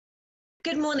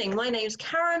Good morning, my name's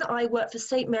Karen. I work for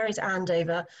St Mary's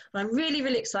Andover. I'm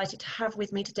really excited to have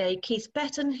with me today Keith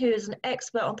Betton, who is an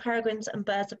expert on peregrines and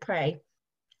birds of prey.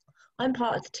 I'm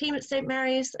part of the team at St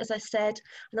Mary's, as I said,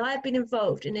 and I have been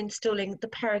involved in installing the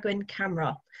Peregrine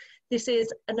camera. This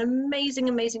is an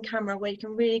amazing camera where you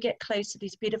can really get close to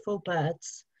these beautiful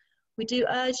birds. We do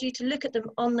urge you to look at them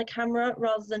on the camera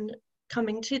rather than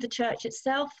coming to the church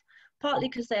itself, partly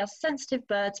because they are sensitive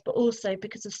birds, but also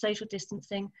because of social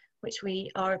distancing, which we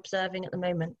are observing at the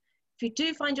moment. If you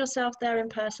do find yourself there in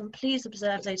person, please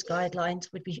observe those guidelines.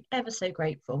 We'd be ever so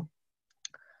grateful.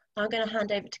 I'm going to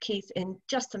hand over to Keith in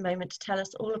just a moment to tell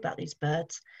us all about these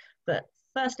birds. But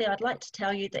firstly, I'd like to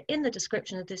tell you that in the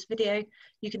description of this video,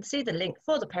 you can see the link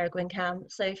for the Peregrine Cam.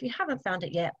 So if you haven't found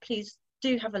it yet, please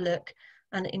do have a look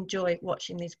and enjoy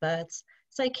watching these birds.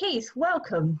 So Keith,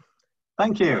 welcome.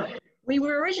 Thank you. We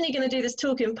were originally going to do this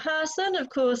talk in person. Of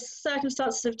course,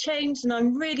 circumstances have changed, and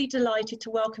I'm really delighted to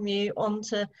welcome you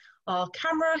onto our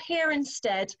camera here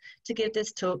instead to give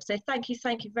this talk. So thank you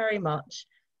very much.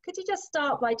 Could you just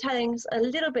start by telling us a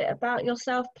little bit about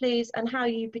yourself, please, and how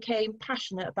you became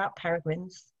passionate about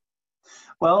peregrines?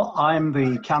 Well, I'm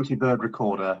the county bird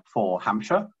recorder for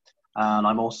Hampshire, and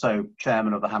I'm also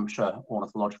chairman of the Hampshire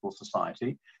Ornithological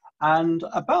Society. And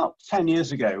about 10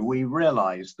 years ago, we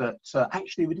realized that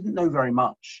actually we didn't know very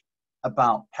much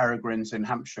about peregrines in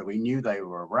Hampshire. We knew they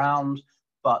were around,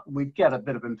 but we'd get a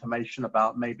bit of information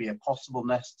about maybe a possible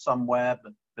nest somewhere,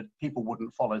 but people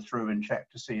wouldn't follow through and check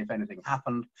to see if anything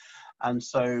happened. And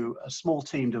so a small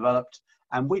team developed,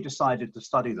 and we decided to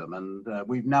study them. And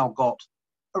we've now got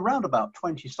around about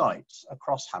 20 sites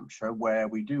across Hampshire where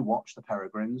we do watch the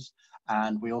peregrines,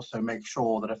 and we also make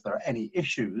sure that if there are any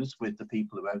issues with the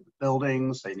people who own the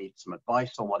buildings, they need some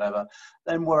advice or whatever,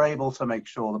 then we're able to make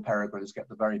sure the peregrines get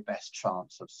the very best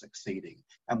chance of succeeding.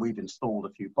 And we've installed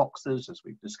a few boxes, as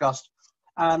we've discussed,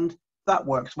 and that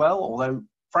works well, although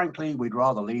frankly we'd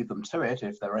rather leave them to it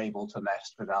if they're able to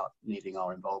nest without needing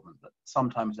our involvement, but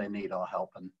sometimes they need our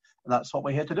help, and that's what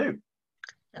we're here to do.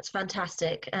 That's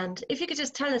fantastic. And if you could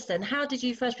just tell us then, how did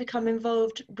you first become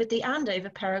involved with the Andover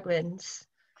peregrines?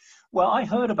 Well, I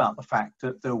heard about the fact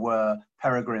that there were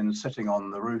peregrines sitting on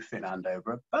the roof in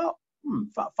Andover about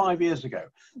 5 years ago.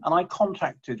 And I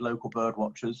contacted local bird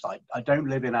watchers. I don't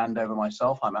live in Andover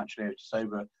myself. I'm actually just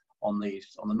over on the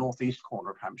northeast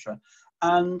corner of Hampshire.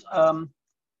 And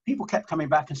people kept coming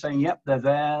back and saying, yep, they're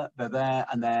there.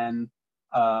 And then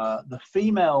the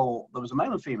female, there was a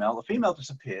male and female, the female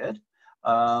disappeared.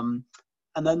 And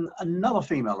then another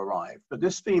female arrived, but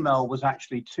this female was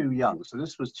actually too young. So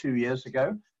this was 2 years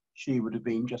ago. She would have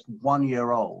been just 1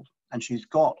 year old, and she's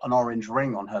got an orange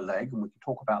ring on her leg, and we can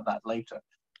talk about that later.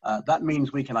 That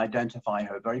means we can identify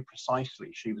her very precisely.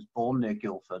 She was born near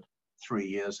Guildford 3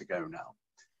 years ago now.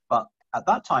 But at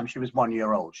that time, she was 1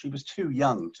 year old. She was too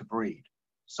young to breed.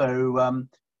 So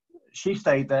she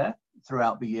stayed there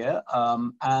throughout the year,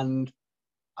 and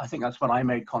I think that's when I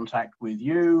made contact with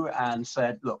you and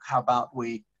said, look, how about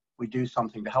we do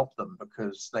something to help them,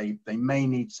 because they may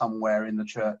need somewhere in the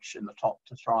church in the top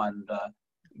to try and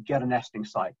get a nesting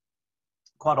site.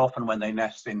 Quite often when they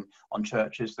nest on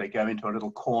churches, they go into a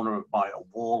little corner by a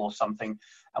wall or something,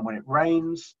 and when it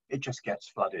rains, it just gets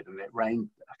flooded. And it rained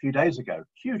a few days ago,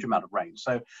 huge amount of rain.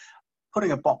 So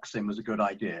putting a box in was a good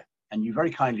idea, and you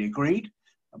very kindly agreed,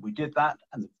 and we did that.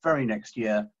 And the very next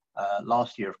year,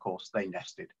 last year, of course, they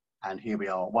nested. And here we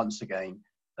are once again,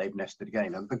 they've nested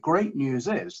again. And the great news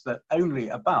is that only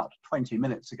about 20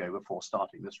 minutes ago, before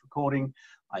starting this recording,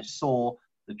 I saw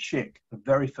the chick, the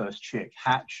very first chick,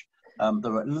 hatch.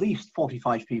 There were at least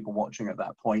 45 people watching at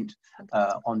that point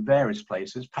on various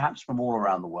places, perhaps from all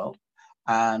around the world.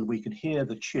 And we could hear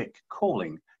the chick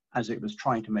calling as it was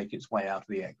trying to make its way out of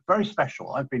the egg. Very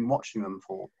special. I've been watching them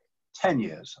for 10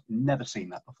 years. I've never seen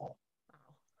that before.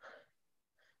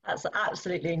 That's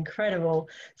absolutely incredible.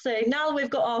 So now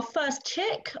we've got our first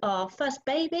chick, our first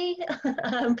baby.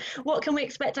 What can we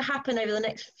expect to happen over the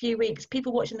next few weeks?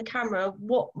 People watching the camera,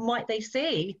 what might they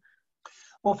see?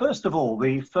 Well, first of all,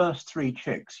 the first 3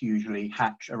 chicks usually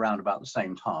hatch around about the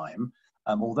same time.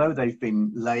 Although they've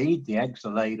been laid, the eggs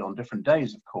are laid on different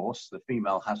days, of course. The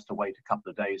female has to wait a couple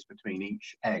of days between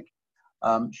each egg.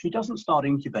 She doesn't start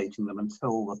incubating them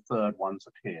until the 3rd one's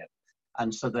appeared.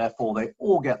 And so therefore they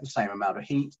all get the same amount of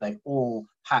heat. They all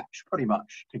hatch pretty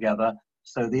much together.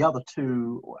 So the other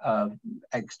 2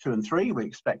 eggs, 2 and 3, we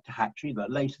expect to hatch either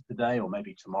later today or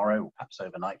maybe tomorrow or perhaps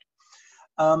overnight.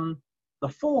 The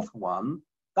 4th one,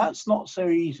 that's not so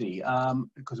easy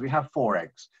because we have 4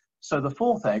 eggs. So the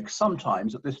 4th egg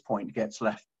sometimes at this point gets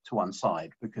left to one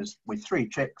side, because with 3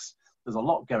 chicks, there's a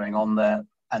lot going on there,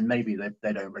 and maybe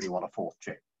they don't really want a 4th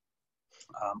chick.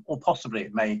 or possibly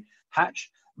it may hatch,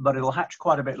 but it'll hatch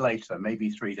quite a bit later, maybe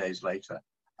 3 days later.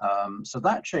 So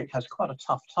that chick has quite a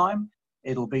tough time.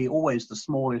 It'll be always the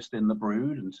smallest in the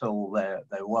brood until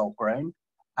they're well grown,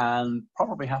 and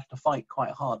probably have to fight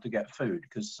quite hard to get food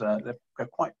because they're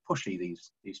quite pushy,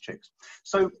 these chicks.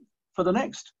 So for the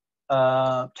next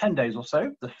 10 days or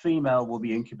so, the female will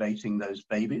be incubating those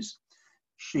babies.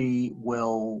 She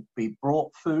will be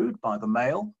brought food by the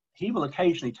male. He will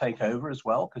occasionally take over as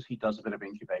well because he does a bit of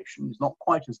incubation. He's not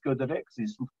quite as good at it because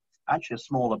he's actually a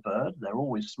smaller bird. They're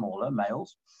always smaller,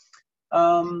 males.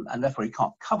 And therefore he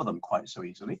can't cover them quite so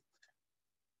easily.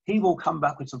 He will come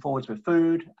backwards and forwards with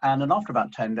food, and then after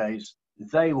about 10 days,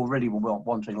 they will really be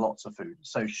wanting lots of food.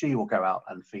 So she will go out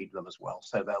and feed them as well.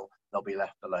 So they'll be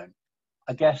left alone.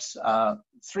 I guess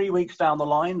 3 weeks down the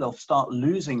line, they'll start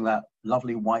losing that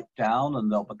lovely white down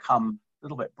and they'll become a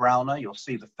little bit browner. You'll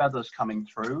see the feathers coming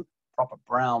through, proper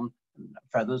brown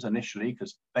feathers initially,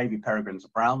 because baby peregrines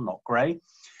are brown, not grey.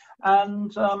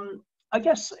 And I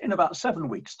guess in about 7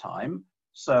 weeks' time,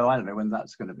 so I don't know when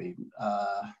that's going to be,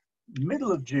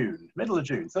 middle of June,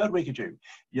 3rd week of June,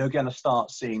 you're going to start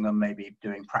seeing them maybe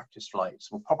doing practice flights.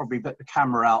 We'll probably put the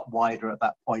camera out wider at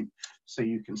that point so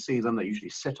you can see them. They usually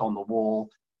sit on the wall,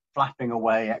 flapping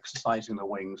away, exercising the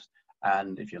wings.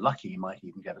 And if you're lucky, you might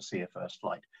even get to see a first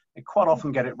flight. They quite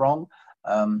often get it wrong.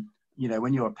 You know,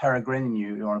 when you're a peregrine and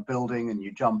you're on a building and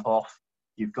you jump off,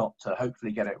 you've got to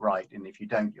hopefully get it right. And if you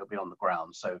don't, you'll be on the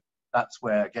ground. So that's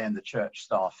where, again, the church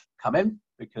staff come in,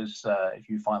 because if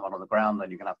you find one on the ground, then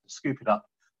you're going to have to scoop it up,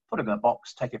 put it in a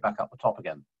box, take it back up the top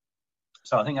again.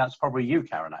 So I think that's probably you,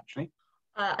 Karen, actually.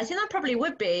 I think that probably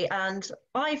would be. And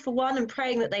I, for one, am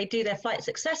praying that they do their flight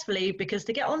successfully, because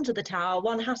to get onto the tower,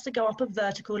 one has to go up a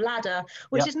vertical ladder,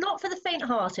 which is not for the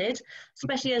faint-hearted,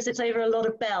 especially as it's over a lot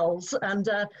of bells. And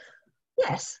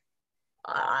yes,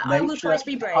 I will try to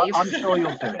be brave. I'm sure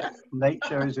you'll do it.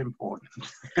 Nature is important.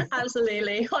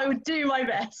 Absolutely. I would do my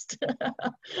best.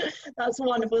 That's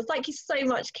wonderful. Thank you so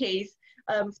much, Keith,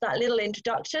 for that little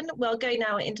introduction. We'll go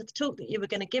now into the talk that you were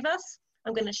going to give us.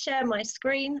 I'm going to share my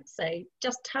screen. So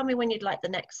just tell me when you'd like the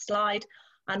next slide.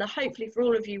 And hopefully for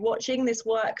all of you watching, this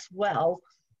works well.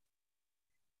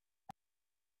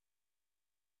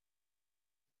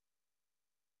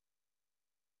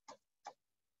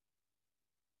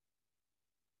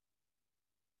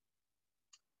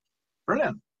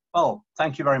 Brilliant. Well,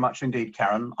 thank you very much indeed,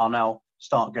 Karen. I'll now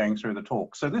start going through the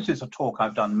talk. So this is a talk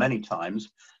I've done many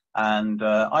times, and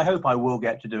I hope I will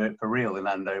get to do it for real in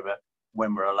Andover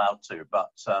when we're allowed to, but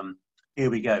here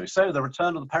we go. So the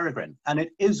return of the peregrine, and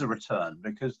it is a return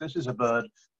because this is a bird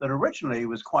that originally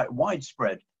was quite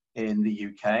widespread in the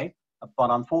UK, but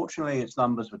unfortunately its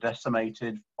numbers were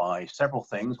decimated by several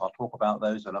things. I'll talk about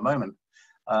those in a moment.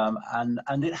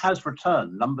 And it has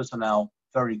returned. Numbers are now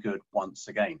very good once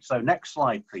again. So next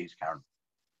slide, please, Karen.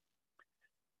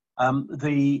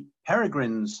 The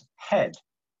peregrine's head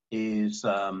is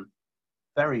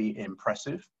very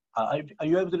impressive. Are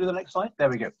you able to do the next slide? There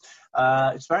we go.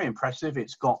 It's very impressive.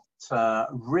 It's got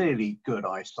really good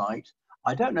eyesight.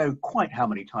 I don't know quite how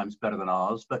many times better than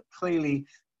ours, but clearly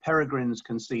peregrines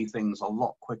can see things a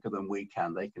lot quicker than we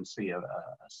can. They can see a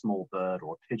small bird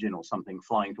or a pigeon or something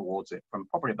flying towards it from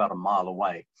probably about a mile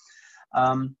away.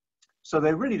 So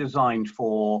they're really designed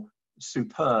for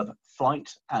superb flight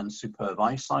and superb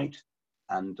eyesight.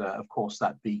 And of course,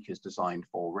 that beak is designed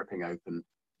for ripping open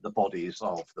the bodies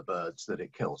of the birds that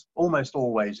it kills. Almost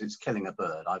always it's killing a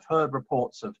bird. I've heard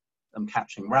reports of them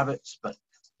catching rabbits, but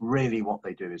really what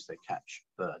they do is they catch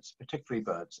birds, particularly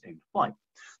birds in flight.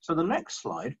 So the next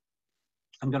slide,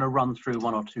 I'm going to run through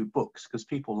one or two books because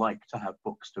people like to have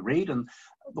books to read. And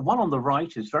the one on the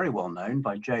right is very well known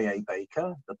by J.A.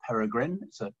 Baker, The Peregrine.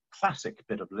 It's a classic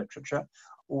bit of literature,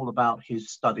 all about his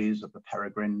studies of the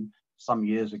peregrine some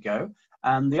years ago.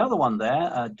 And the other one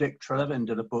there, Dick Trelevin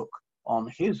did a book on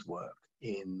his work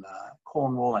in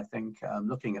Cornwall, I think,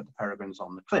 looking at the peregrines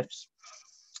on the cliffs.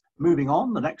 Moving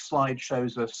on, the next slide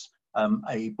shows us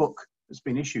a book that's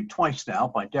been issued twice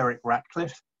now by Derek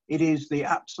Ratcliffe. It is the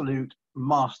absolute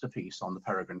masterpiece on the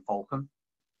peregrine falcon.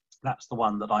 That's the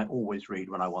one that I always read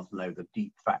when I want to know the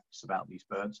deep facts about these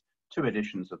birds. 2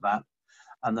 editions of that.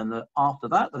 And then after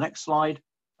that, the next slide,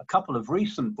 a couple of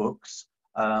recent books.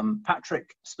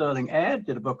 Patrick Sterling Aird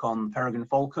did a book on peregrine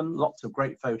falcon, lots of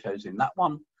great photos in that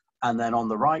one. And then on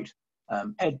the right,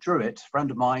 Ed Druitt, a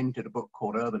friend of mine, did a book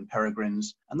called Urban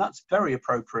Peregrines, and that's very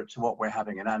appropriate to what we're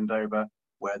having in Andover,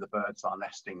 where the birds are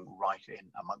nesting right in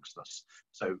amongst us.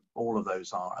 So all of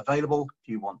those are available if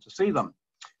you want to see them.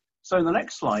 So the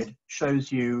next slide shows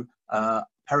you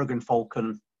peregrine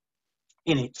falcon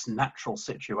in its natural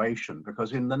situation,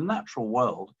 because in the natural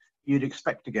world, you'd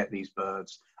expect to get these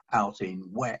birds out in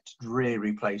wet,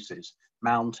 dreary places,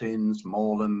 mountains,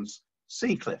 moorlands,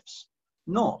 sea cliffs,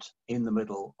 not in the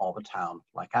middle of a town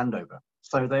like Andover.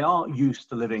 So they are used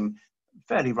to living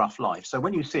fairly rough life. So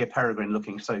when you see a peregrine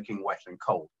looking soaking wet and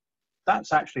cold,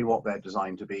 that's actually what they're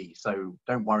designed to be. So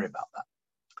don't worry about that.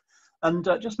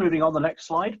 And just moving on the next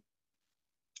slide,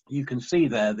 you can see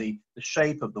there the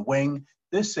shape of the wing.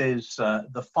 This is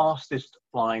the fastest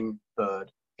flying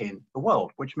bird in the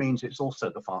world, which means it's also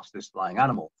the fastest flying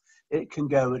animal. It can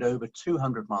go at over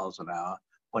 200 miles an hour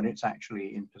when it's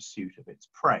actually in pursuit of its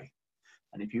prey.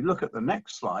 And if you look at the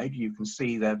next slide, you can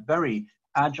see they're very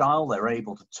agile. They're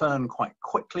able to turn quite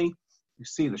quickly. You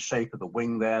see the shape of the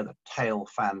wing there, the tail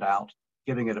fanned out,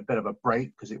 giving it a bit of a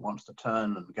break because it wants to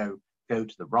turn and go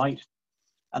to the right.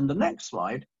 And the next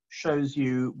slide shows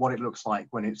you what it looks like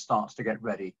when it starts to get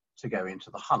ready to go into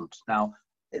the hunt. Now,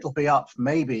 it'll be up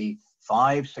maybe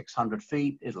 500-600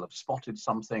 feet. It'll have spotted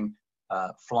something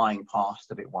flying past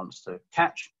that it wants to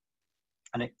catch,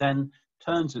 and it then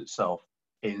turns itself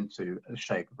into the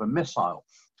shape of a missile.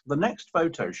 The next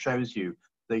photo shows you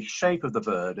the shape of the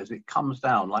bird as it comes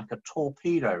down like a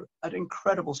torpedo at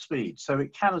incredible speed. So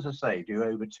it can, as I say, do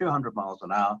over 200 miles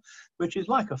an hour, which is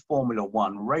like a Formula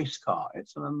One race car.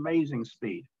 It's an amazing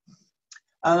speed.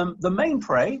 The main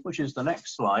prey, which is the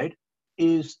next slide,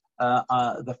 is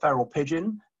the feral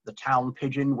pigeon, the town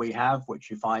pigeon we have, which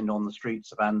you find on the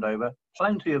streets of Andover.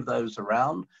 Plenty of those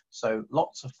around, so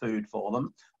lots of food for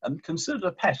them. And considered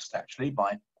a pest, actually,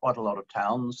 by quite a lot of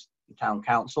towns, town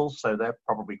councils, so they're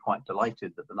probably quite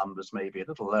delighted that the numbers may be a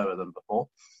little lower than before.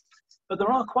 But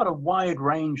there are quite a wide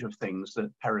range of things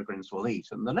that peregrines will eat.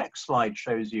 And the next slide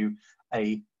shows you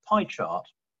a pie chart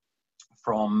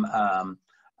from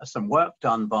some work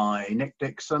done by Nick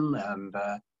Dixon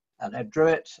and Ed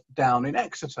Druitt down in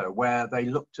Exeter, where they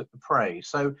looked at the prey.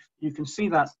 So you can see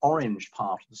that orange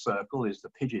part of the circle is the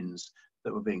pigeons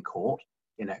that were being caught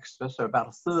in Exeter. So about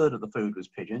a third of the food was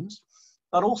pigeons,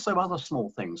 but also other small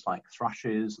things like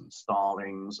thrushes and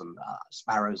starlings and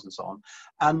sparrows and so on.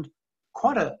 And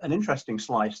quite an interesting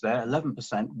slice there,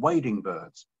 11% wading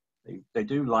birds. They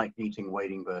do like eating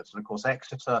wading birds. And of course,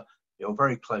 Exeter, you're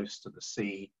very close to the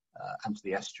sea and to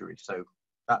the estuary. So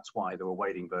that's why there were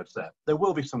wading birds there. There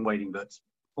will be some wading birds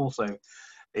also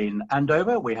in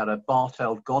Andover. We had a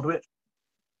bar-tailed godwit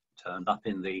turned up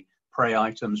in the prey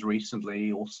items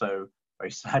recently. Also,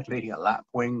 very sadly, a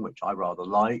lapwing, which I rather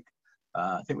like.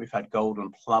 I think we've had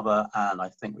golden plover, and I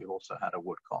think we've also had a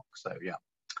woodcock. So yeah.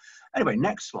 Anyway,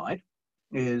 next slide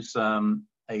is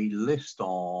a list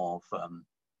of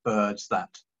birds that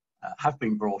have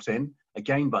been brought in,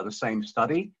 again by the same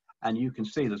study. And you can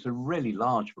see there's a really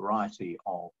large variety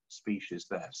of species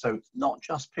there. So it's not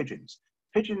just pigeons.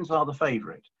 Pigeons are the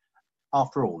favorite.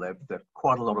 After all, they've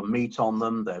quite a lot of meat on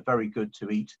them. They're very good to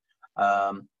eat.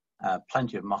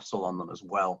 Plenty of muscle on them as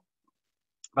well.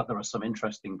 But there are some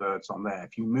interesting birds on there.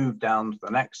 If you move down to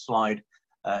the next slide,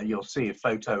 you'll see a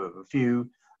photo of a few.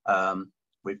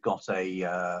 We've got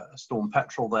a storm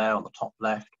petrel there on the top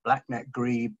left, black-necked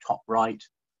grebe, top right,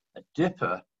 a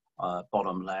dipper,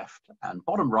 bottom left, and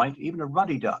bottom right, even a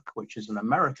ruddy duck, which is an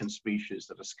American species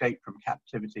that escaped from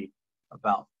captivity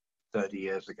about 30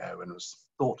 years ago and was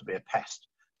thought to be a pest.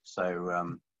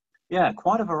 So yeah,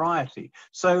 quite a variety.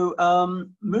 So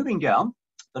moving down,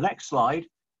 the next slide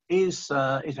is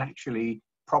actually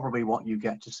probably what you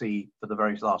get to see for the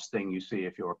very last thing you see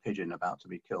if you're a pigeon about to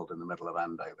be killed in the middle of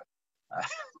Andover.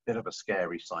 Bit of a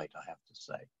scary sight, I have to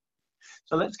say.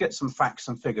 So let's get some facts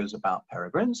and figures about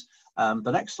peregrines.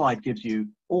 The next slide gives you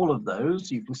all of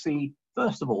those. You can see,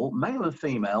 first of all, male and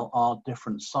female are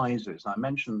different sizes. I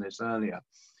mentioned this earlier.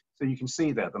 So you can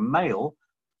see there, the male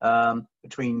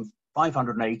between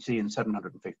 580 and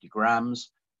 750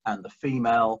 grams, and the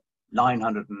female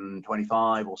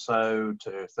 925 or so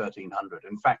to 1300.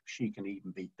 In fact, she can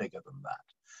even be bigger than that.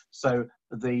 So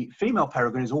the female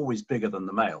peregrine is always bigger than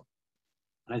the male.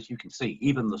 And as you can see,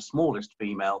 even the smallest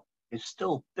female is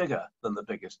still bigger than the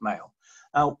biggest male.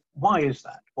 Now, why is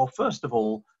that? Well, first of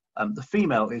all, the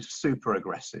female is super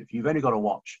aggressive. You've only got to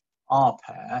watch our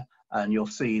pair and you'll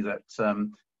see that,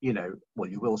 you know, well,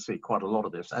 you will see quite a lot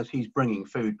of this. As he's bringing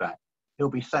food back, he'll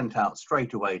be sent out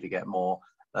straight away to get more.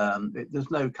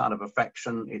 There's no kind of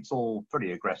affection. It's all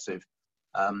pretty aggressive.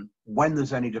 When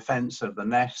there's any defense of the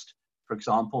nest, for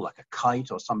example, like a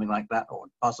kite or something like that, or a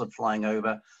buzzard flying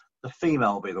over, the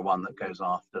female will be the one that goes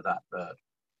after that bird.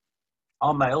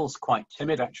 Our male's quite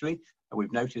timid, actually.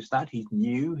 We've noticed that. He's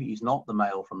new. He's not the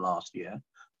male from last year.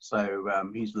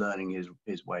 So he's learning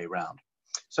his way around.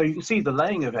 So you can see the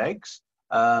laying of eggs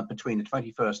between the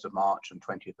 21st of March and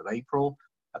 20th of April,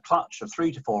 a clutch of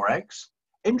 3 to 4 eggs.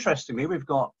 Interestingly, we've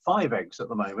got 5 eggs at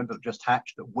the moment that have just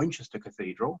hatched at Winchester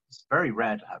Cathedral. It's very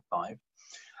rare to have 5.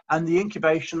 And the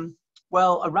incubation,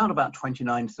 well, around about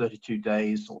 29, 32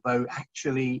 days, although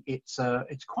actually it's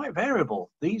quite variable.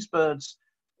 These birds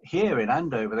here in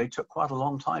Andover, they took quite a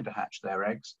long time to hatch their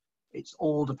eggs. It's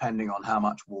all depending on how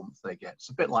much warmth they get. It's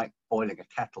a bit like boiling a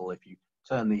kettle. If you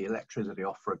turn the electricity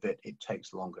off for a bit, it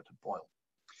takes longer to boil.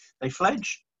 They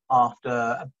fledge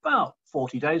after about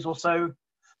 40 days or so.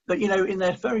 But, you know, in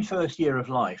their very first year of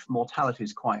life, mortality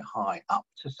is quite high. Up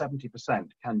to 70%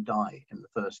 can die in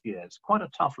the first year. It's quite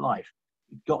a tough life.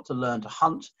 You've got to learn to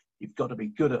hunt. You've got to be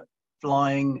good at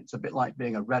flying. It's a bit like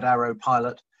being a Red Arrow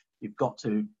pilot. You've got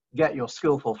to get your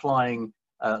skillful flying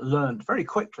learned very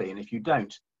quickly. And if you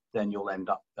don't, then you'll end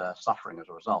up suffering as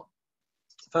a result.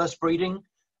 First breeding,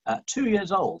 2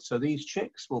 years old. So these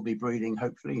chicks will be breeding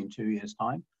hopefully in 2 years'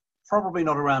 time. Probably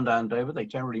not around Andover. They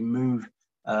generally move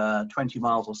 20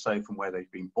 miles or so from where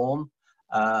they've been born,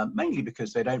 mainly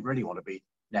because they don't really want to be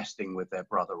nesting with their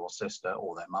brother or sister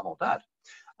or their mum or dad.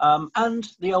 And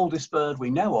the oldest bird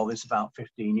we know of is about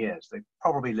 15 years. They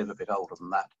probably live a bit older than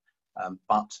that.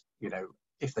 But, you know,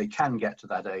 if they can get to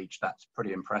that age, that's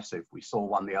pretty impressive. We saw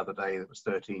one the other day that was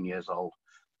 13 years old,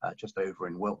 just over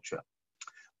in Wiltshire.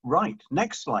 Right,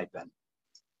 next slide then.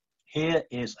 Here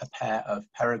is a pair of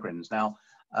peregrines. Now,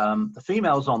 the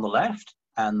female's on the left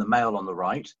and the male on the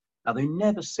right. Now, they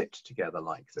never sit together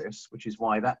like this, which is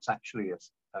why that's actually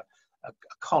a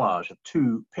collage of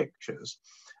 2 pictures.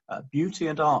 Beauty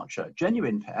and Archer,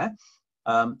 genuine pair.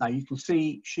 Now, you can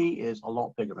see she is a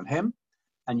lot bigger than him,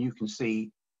 and you can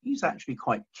see he's actually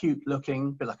quite cute looking,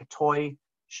 a bit like a toy.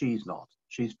 She's not.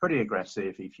 She's pretty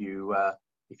aggressive. If you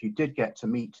did get to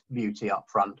meet Beauty up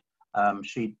front,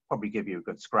 she'd probably give you a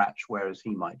good scratch, whereas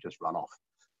he might just run off.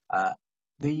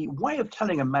 The way of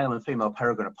telling a male and female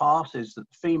peregrine apart is that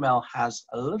the female has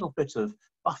a little bit of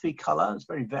buffy colour. It's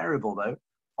very variable though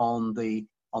on the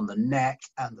neck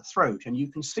and the throat, and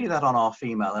you can see that on our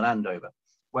female in Andover,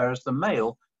 whereas the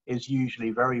male is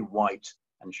usually very white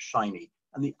and shiny.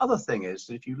 And the other thing is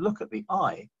that if you look at the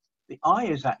eye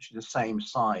is actually the same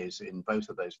size in both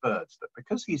of those birds, but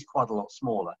because he's quite a lot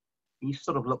smaller, he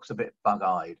sort of looks a bit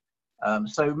bug-eyed.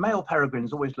 So male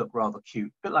peregrines always look rather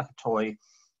cute, a bit like a toy.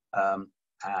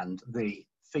 And the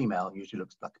female usually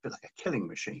looks like a bit like a killing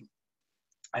machine.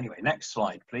 Anyway, next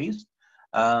slide, please.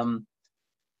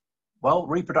 Well,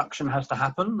 reproduction has to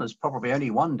happen. There's probably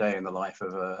only one day in the life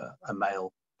of a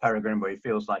male peregrine where he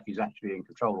feels like he's actually in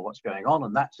control of what's going on,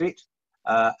 and that's it.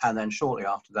 And then shortly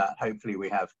after that, hopefully we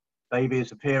have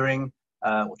babies appearing,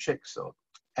 or chicks, or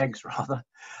eggs rather.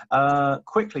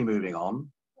 Quickly moving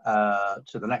on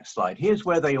to the next slide. Here's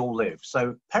where they all live.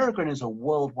 So peregrine is a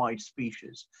worldwide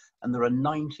species, and there are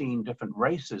 19 different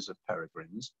races of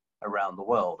peregrines around the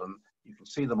world, and you can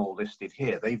see them all listed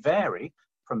here. They vary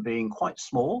from being quite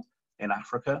small in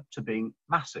Africa to being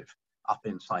massive up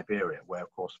in Siberia, where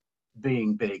of course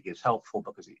being big is helpful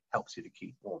because it helps you to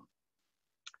keep warm.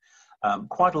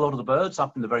 Quite a lot of the birds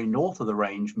up in the very north of the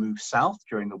range move south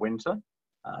during the winter.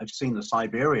 I've seen the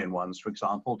Siberian ones, for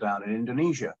example, down in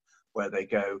Indonesia, where they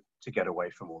go to get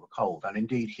away from all the cold. And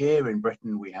indeed, here in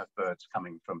Britain, we have birds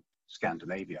coming from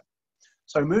Scandinavia.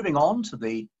 So moving on to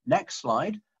the next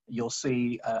slide, you'll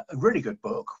see a really good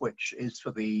book, which is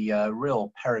for the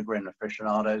real peregrine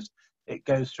aficionados. It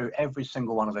goes through every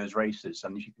single one of those races.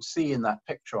 And as you can see in that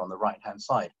picture on the right-hand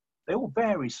side, they all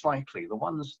vary slightly. The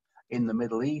ones in the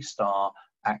Middle East are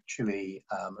actually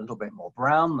a little bit more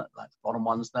brown, like the bottom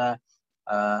ones there.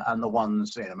 And the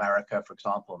ones in America, for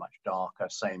example, are much darker,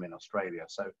 same in Australia.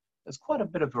 So there's quite a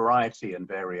bit of variety and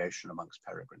variation amongst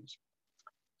peregrines.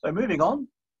 So moving on,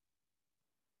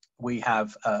 we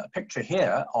have a picture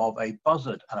here of a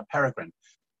buzzard and a peregrine.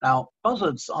 Now,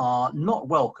 buzzards are not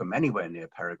welcome anywhere near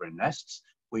peregrine nests.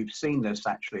 We've seen this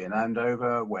actually in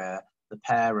Andover, where the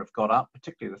pair have got up,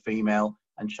 particularly the female,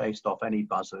 and chased off any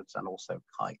buzzards and also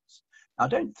kites. Now, I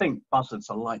don't think buzzards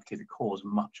are likely to cause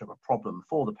much of a problem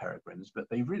for the peregrines, but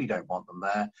they really don't want them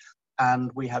there.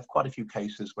 And we have quite a few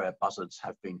cases where buzzards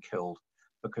have been killed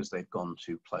because they've gone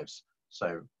too close.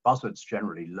 So buzzards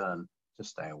generally learn to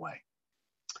stay away.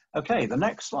 Okay, the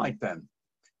next slide then.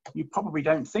 You probably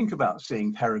don't think about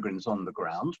seeing peregrines on the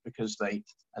ground because they,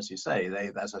 as you say,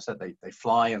 as I said, they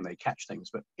fly and they catch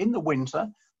things. But in the winter,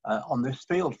 on this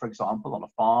field, for example, on a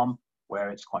farm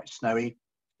where it's quite snowy,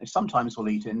 they sometimes will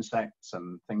eat insects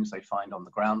and things they find on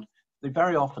the ground. They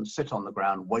very often sit on the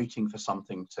ground waiting for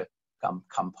something to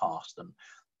come past. And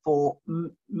for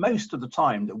most of the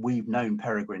time that we've known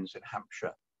peregrines in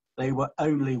Hampshire, they were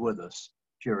only with us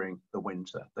during the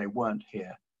winter. They weren't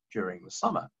here during the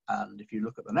summer. And if you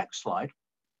look at the next slide,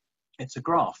 It's a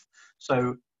graph.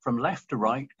 So from left to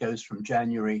right goes from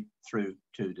January through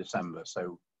to December.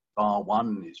 So bar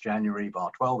 1 is January,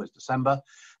 bar 12 is December,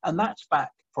 and that's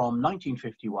back from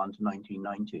 1951 to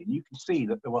 1990. And you can see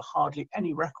that there were hardly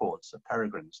any records of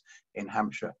peregrines in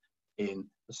Hampshire in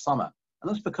the summer. And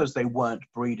that's because they weren't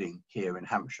breeding here in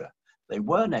Hampshire. They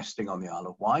were nesting on the Isle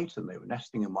of Wight, and they were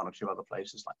nesting in one or two other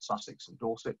places like Sussex and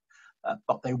Dorset,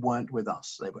 but they weren't with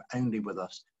us. They were only with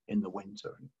us in the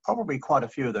winter. And probably quite a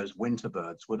few of those winter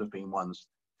birds would have been ones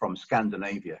from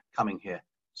Scandinavia coming here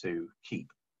to keep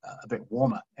a bit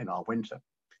warmer in our winter.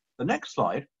 The next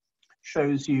slide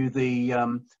shows you the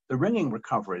ringing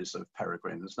recoveries of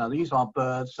peregrines. Now, these are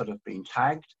birds that have been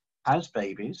tagged as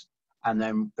babies, and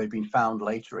then they've been found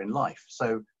later in life.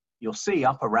 So you'll see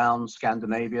up around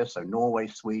Scandinavia, so Norway,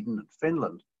 Sweden, and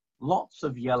Finland, lots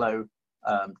of yellow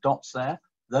dots there.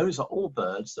 Those are all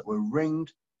birds that were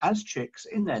ringed as chicks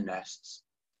in their nests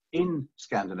in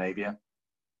Scandinavia,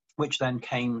 which then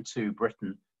came to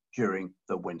Britain during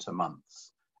the winter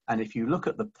months. And if you look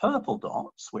at the purple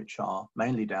dots, which are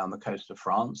mainly down the coast of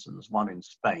France, and there's one in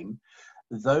Spain,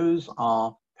 those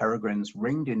are peregrines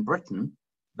ringed in Britain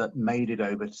that made it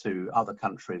over to other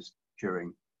countries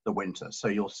during the winter. So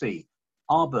you'll see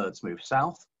our birds move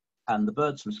south, and the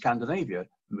birds from Scandinavia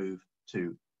move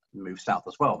south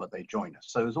as well, but they join us.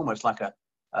 So it's almost like a,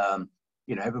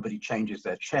 you know, everybody changes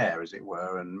their chair, as it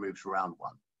were, and moves around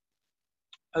one.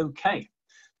 Okay,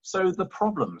 so the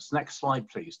problems, next slide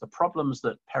please, the problems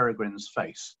that peregrines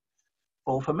face.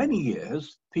 Well, for many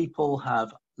years, people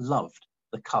have loved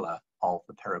the colour of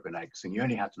the peregrine eggs, and you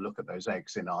only had to look at those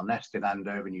eggs in our nest in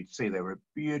Andover and you'd see they were a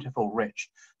beautiful, rich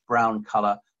brown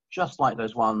colour, just like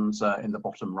those ones in the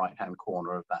bottom right-hand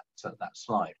corner of that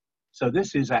slide. So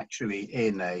this is actually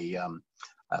in a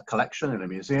collection in a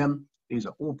museum. These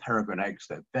are all peregrine eggs.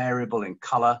 They're variable in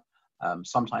colour,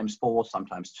 sometimes 4,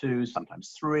 sometimes 2,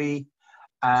 sometimes 3.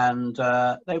 And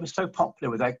they were so popular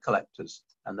with egg collectors,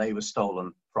 and they were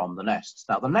stolen from the nests.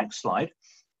 Now, the next slide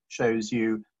shows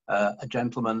you a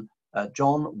gentleman,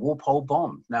 John Walpole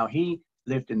Bond. Now, he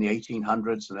lived in the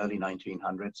 1800s and early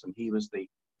 1900s, and he was the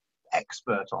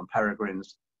expert on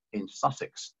peregrines in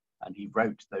Sussex. And he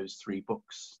wrote those 3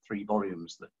 books, 3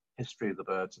 volumes, The History of the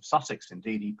Birds of Sussex.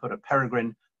 Indeed, he put a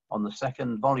peregrine on the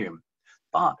 2nd volume.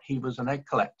 But he was an egg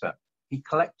collector. He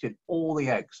collected all the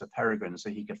eggs of peregrines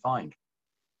that he could find.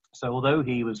 So although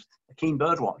he was a keen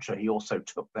bird watcher, he also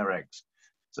took their eggs.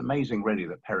 It's amazing, really,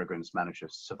 that peregrines managed to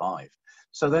survive.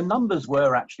 So their numbers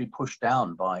were actually pushed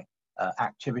down by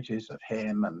activities of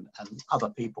him and other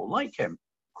people like him.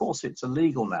 Of course, it's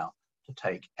illegal now to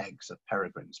take eggs of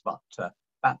peregrines, but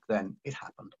back then it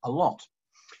happened a lot.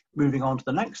 Moving on to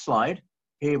the next slide,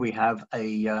 here we have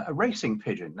a racing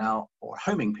pigeon now, or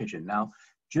homing pigeon. Now,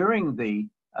 during the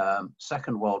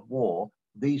Second World War,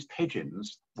 these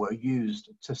pigeons were used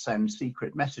to send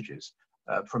secret messages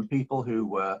from people who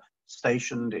were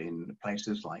stationed in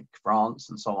places like France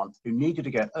and so on, who needed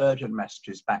to get urgent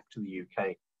messages back to the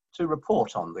UK to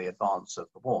report on the advance of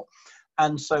the war.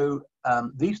 And so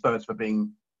these birds were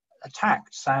being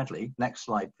attacked, sadly, next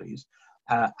slide please,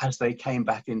 as they came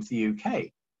back into the UK.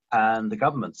 And the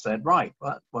government said, right,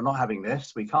 well, we're not having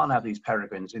this. We can't have these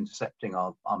peregrines intercepting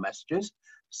our messages.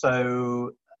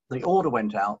 So the order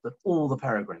went out that all the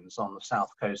peregrines on the south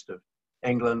coast of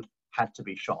England had to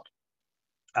be shot.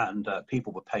 And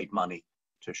people were paid money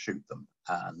to shoot them.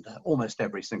 And almost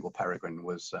every single peregrine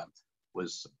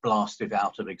was blasted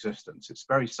out of existence. It's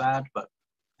very sad, but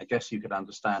I guess you could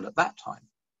understand at that time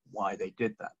why they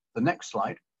did that. The next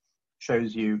slide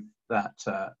shows you that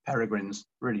peregrines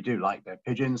really do like their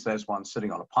pigeons. There's one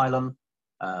sitting on a pylon,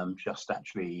 just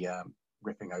actually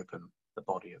ripping open the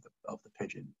body of the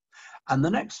pigeon. And the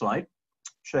next slide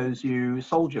shows you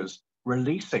soldiers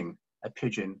releasing a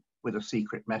pigeon with a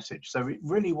secret message. So it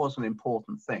really was an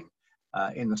important thing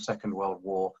in the Second World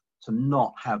War to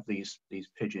not have these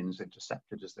pigeons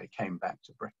intercepted as they came back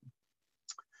to Britain.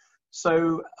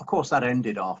 So, of course, that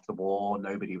ended after the war.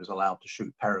 Nobody was allowed to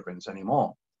shoot peregrines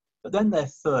anymore. But then their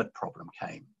third problem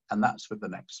came, and that's with the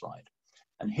next slide.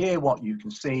 And here what you can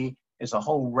see is a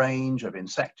whole range of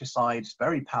insecticides,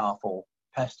 very powerful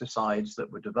pesticides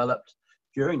that were developed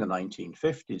during the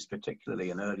 1950s, particularly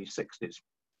in early 60s.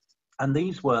 And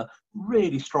these were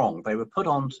really strong. They were put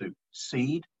onto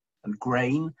seed and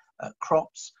grain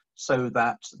crops so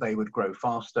that they would grow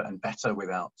faster and better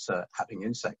without having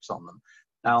insects on them.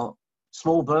 Now,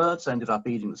 small birds ended up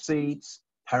eating the seeds,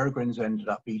 peregrines ended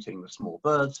up eating the small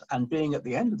birds, and being at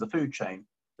the end of the food chain,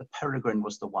 the peregrine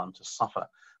was the one to suffer.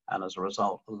 And as a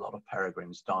result, a lot of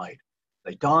peregrines died.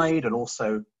 They died, and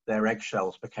also their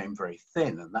eggshells became very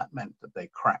thin, and that meant that they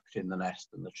cracked in the nest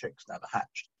and the chicks never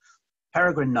hatched.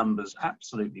 Peregrine numbers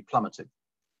absolutely plummeted.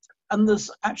 And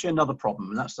there's actually another problem,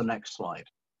 and that's the next slide.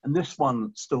 And this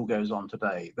one still goes on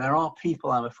today. There are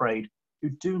people, I'm afraid, who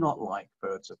do not like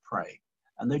birds of prey,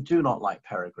 and they do not like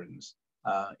peregrines,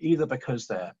 either because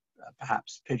they're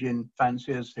perhaps pigeon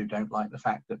fanciers who don't like the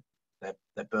fact that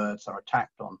their birds are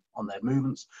attacked on their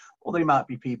movements, or they might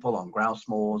be people on grouse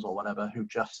moors or whatever who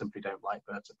just simply don't like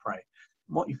birds of prey.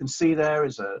 And what you can see there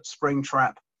is a spring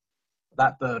trap.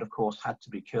 That bird, of course, had to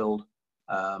be killed.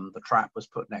 The trap was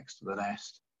put next to the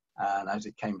nest, and as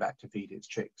it came back to feed its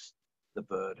chicks, the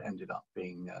bird ended up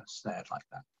being snared like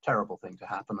that. Terrible thing to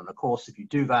happen. And of course, if you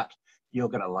do that, you're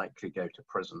going to likely go to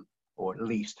prison, or at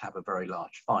least have a very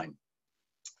large fine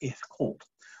if caught.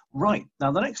 Right,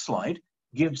 now the next slide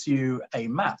gives you a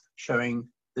map showing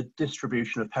the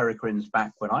distribution of peregrines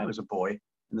back when I was a boy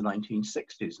in the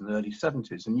 1960s and early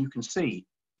 70s. And you can see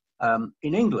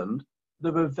in England,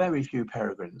 there were very few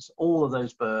peregrines. All of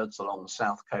those birds along the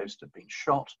south coast had been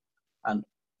shot, and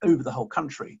over the whole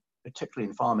country, particularly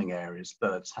in farming areas,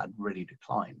 birds had really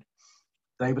declined.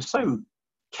 They were so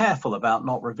careful about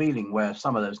not revealing where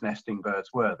some of those nesting birds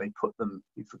were. They put them,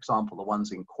 for example, the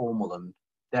ones in Cornwall and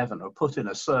Devon, were put in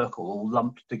a circle, all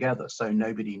lumped together, so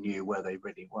nobody knew where they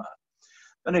really were.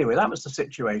 But anyway, that was the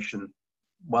situation,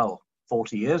 well,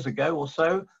 40 years ago or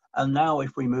so. And now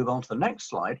if we move on to the next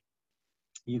slide,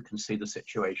 you can see the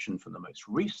situation from the most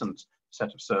recent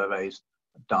set of surveys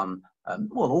done,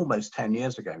 well, almost 10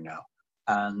 years ago now.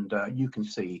 And you can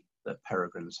see that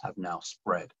peregrines have now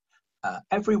spread.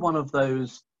 Every one of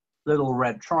those little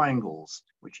red triangles,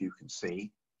 which you can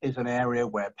see, is an area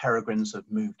where peregrines have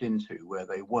moved into, where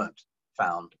they weren't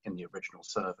found in the original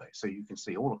survey. So you can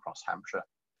see all across Hampshire,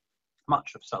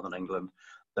 much of southern England,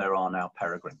 there are now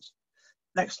peregrines.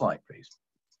 Next slide, please.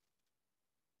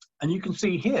 And you can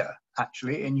see here,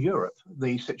 actually, in Europe,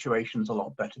 the situation's a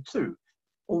lot better too.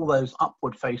 All those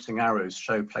upward facing arrows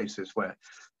show places where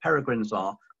peregrines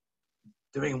are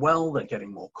doing well, they're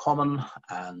getting more common,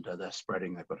 and they're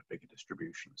spreading, they've got a bigger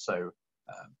distribution. So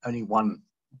only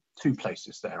two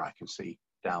places there I can see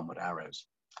downward arrows.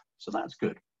 So that's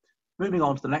good. Moving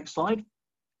on to the next slide,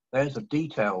 there's a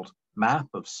detailed map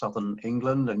of southern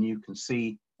England, and you can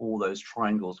see all those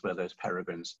triangles where those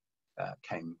peregrines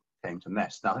came to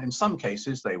nest. Now, in some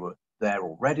cases, they were there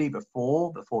already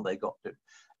before they got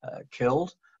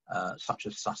killed, such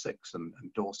as Sussex and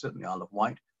Dorset and the Isle of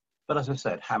Wight. But as I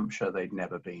said, Hampshire, they'd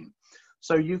never been.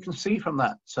 So you can see from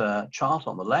that chart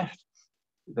on the left,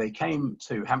 they came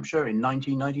to Hampshire in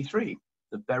 1993,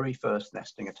 the very first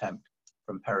nesting attempt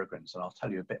from peregrines. And I'll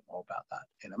tell you a bit more about that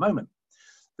in a moment.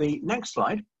 The next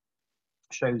slide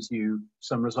shows you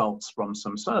some results from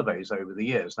some surveys over the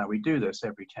years. Now, we do this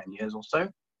every 10 years or so,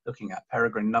 looking at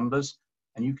peregrine numbers.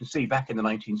 And you can see back in the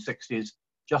 1960s,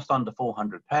 just under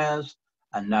 400 pairs,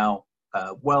 and now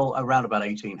well, around about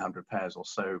 1,800 pairs or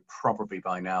so, probably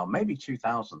by now, maybe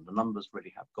 2,000. The numbers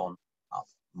really have gone up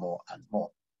more and more.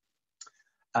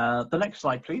 The next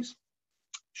slide, please,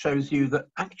 shows you that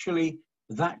actually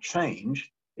that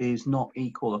change is not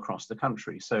equal across the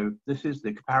country. So this is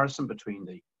the comparison between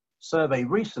the survey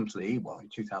recently, well, in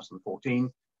 2014,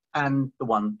 and the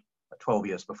one 12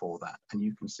 years before that. And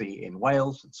you can see in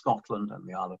Wales and Scotland and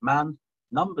the Isle of Man,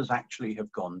 numbers actually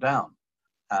have gone down.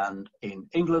 And in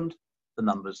England, the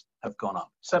numbers have gone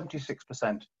up.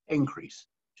 76% increase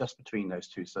just between those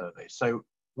two surveys. So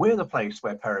we're the place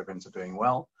where peregrines are doing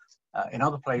well. In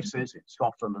other places, in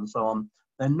Scotland and so on,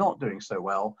 they're not doing so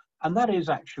well. And that is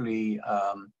actually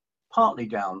partly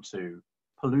down to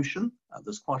pollution.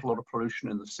 There's quite a lot of pollution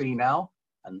in the sea now,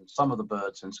 and some of the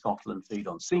birds in Scotland feed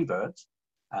on seabirds,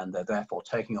 and they're therefore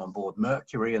taking on board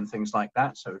mercury and things like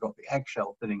that. So we've got the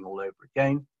eggshell thinning all over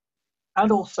again. And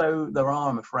also there are,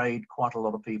 I'm afraid, quite a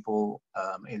lot of people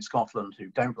in Scotland who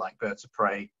don't like birds of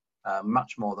prey,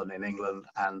 much more than in England,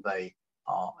 and they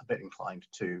are a bit inclined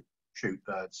to shoot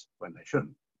birds when they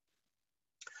shouldn't.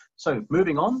 So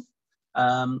moving on,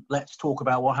 let's talk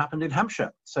about what happened in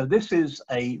Hampshire. So this is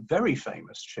a very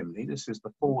famous chimney. This is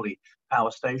the Fawley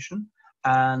Power Station,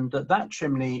 and that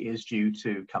chimney is due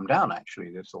to come down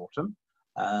actually this autumn.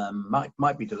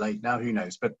 Might be delayed now, who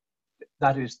knows, but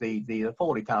that is the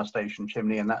Fawley Power Station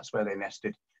chimney, and that's where they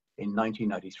nested in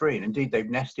 1993. And indeed, they've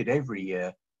nested every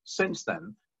year since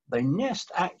then. They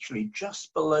nest actually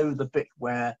just below the bit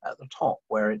where, at the top,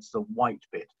 where it's the white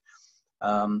bit.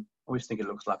 I always think it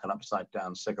looks like an upside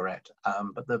down cigarette,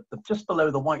 but just below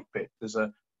the white bit, there's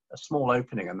a small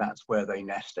opening, and that's where they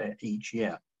nest each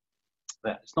year.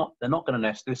 They're not going to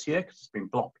nest this year because it's been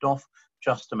blocked off,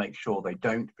 just to make sure they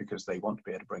don't, because they want to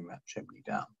be able to bring that chimney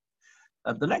down.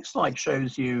 The next slide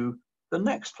shows you the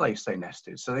next place they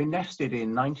nested. So they nested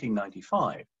in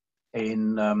 1995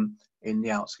 in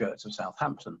the outskirts of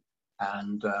Southampton,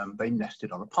 and they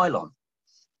nested on a pylon.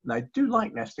 And they do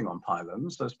like nesting on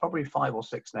pylons. There's probably 5 or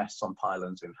 6 nests on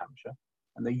pylons in Hampshire,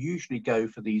 and they usually go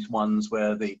for these ones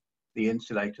where the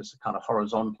insulators are kind of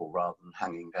horizontal rather than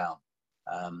hanging down.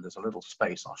 There's a little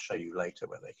space I'll show you later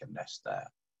where they can nest there.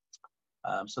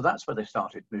 So that's where they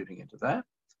started moving into there.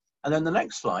 And then the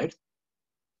next slide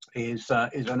is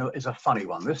a funny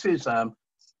one. This is a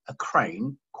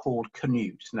crane called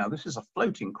Canute. Now this is a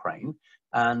floating crane,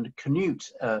 and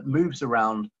Canute moves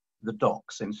around the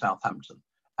docks in Southampton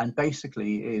and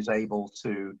basically is able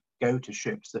to go to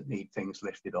ships that need things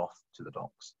lifted off to the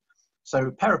docks. So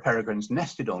a pair of peregrines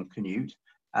nested on Canute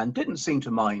and didn't seem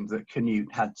to mind that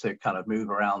Canute had to kind of move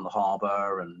around the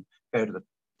harbour and go to the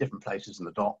different places in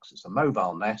the docks. It's a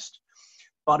mobile nest.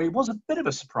 But it was a bit of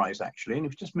a surprise, actually, and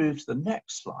if you just move to the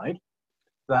next slide,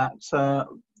 that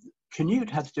Canute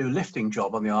had to do a lifting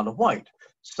job on the Isle of Wight.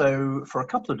 So for a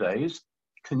couple of days,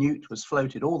 Canute was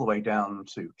floated all the way down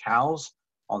to Cowes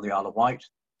on the Isle of Wight,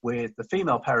 with the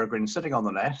female peregrine sitting on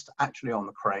the nest, actually on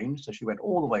the crane. So she went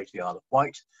all the way to the Isle of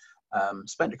Wight,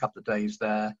 spent a couple of days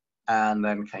there, and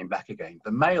then came back again.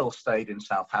 The male stayed in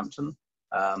Southampton,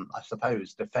 I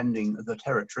suppose, defending the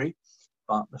territory,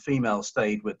 but the female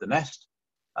stayed with the nest.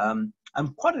 And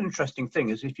quite an interesting thing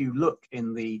is if you look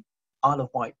in the Isle of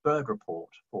Wight bird report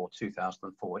for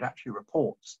 2004, it actually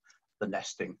reports the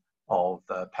nesting of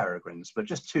peregrines, but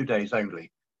just 2 days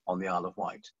only on the Isle of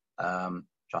Wight,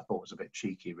 which I thought was a bit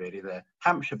cheeky, really. They're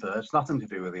Hampshire birds, nothing to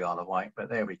do with the Isle of Wight, but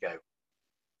there we go.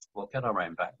 We'll get our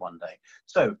own back one day.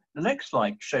 So the next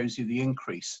slide shows you the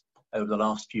increase over the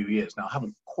last few years. Now, I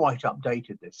haven't quite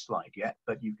updated this slide yet,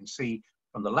 but you can see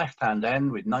from the left-hand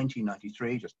end with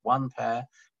 1993, just 1 pair.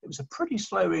 It was a pretty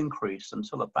slow increase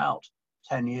until about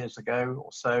 10 years ago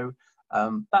or so.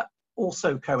 That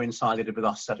also coincided with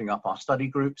us setting up our study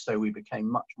group, so we became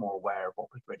much more aware of what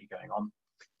was really going on.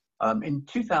 In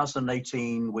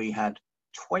 2018, we had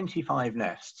 25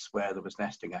 nests where there was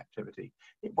nesting activity.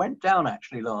 It went down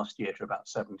actually last year to about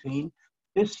 17.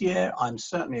 This year, I'm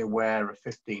certainly aware of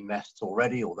 15 nests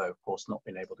already, although of course not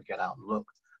been able to get out and look.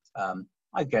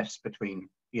 I guess between,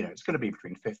 it's going to be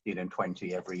between 15 and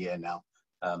 20 every year now,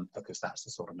 because that's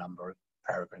the sort of number of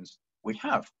peregrines we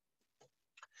have.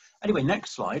 Anyway,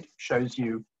 next slide shows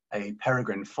you a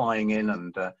peregrine flying in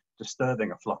and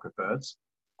disturbing a flock of birds.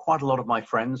 Quite a lot of my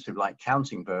friends who like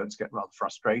counting birds get rather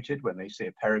frustrated when they see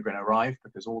a peregrine arrive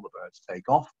because all the birds take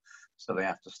off, so they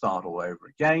have to start all over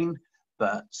again.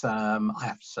 But I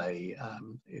have to say,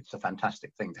 it's a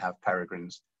fantastic thing to have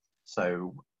peregrines,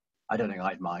 so I don't think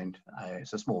I'd mind.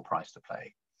 It's a small price to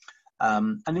pay.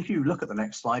 And if you look at the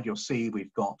next slide, you'll see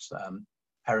we've got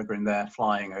peregrine there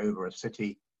flying over a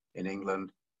city in England.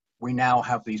 We now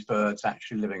have these birds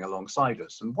actually living alongside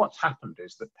us. And what's happened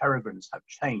is that peregrines have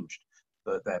changed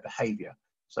their behavior.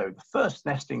 So the first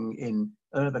nesting in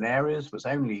urban areas was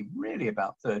only really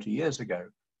about 30 years ago,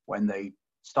 when they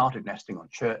started nesting on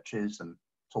churches and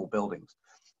tall buildings.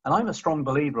 And I'm a strong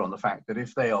believer on the fact that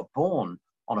if they are born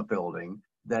on a building,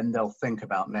 then they'll think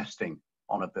about nesting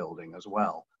on a building as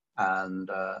well. And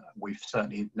we've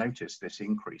certainly noticed this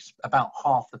increase. About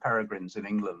half the peregrines in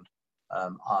England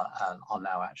are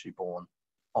now actually born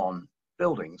on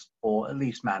buildings, or at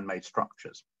least man-made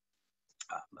structures.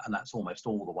 And that's almost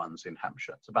all the ones in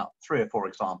Hampshire. It's about 3 or 4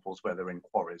 examples where they're in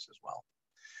quarries as well.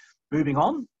 Moving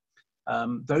on,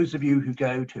 those of you who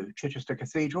go to Chichester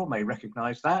Cathedral may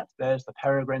recognise that. There's the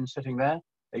peregrine sitting there.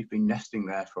 They've been nesting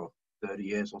there for 30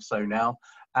 years or so now.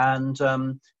 And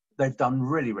they've done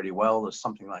really, really well. There's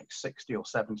something like 60 or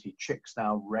 70 chicks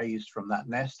now raised from that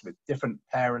nest, with different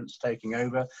parents taking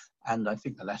over. And I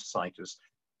think the nest site has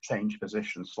changed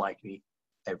position slightly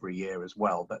every year as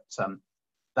well. But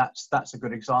that's a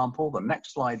good example. The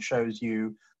next slide shows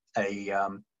you a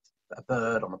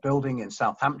bird on a building in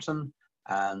Southampton,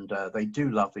 and they do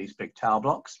love these big tower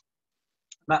blocks.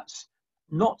 That's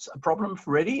not a problem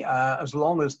really, as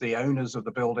long as the owners of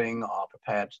the building are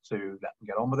prepared to let them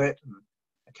get on with it. And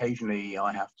occasionally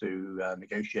I have to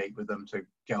negotiate with them to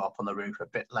go up on the roof a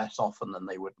bit less often than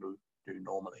they would do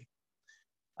normally.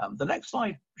 The next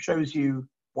slide shows you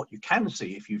what you can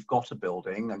see if you've got a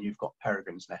building and you've got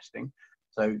peregrines nesting.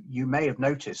 So you may have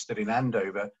noticed that in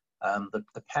Andover,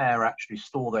 the pair actually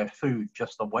store their food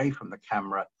just away from the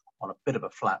camera on a bit of a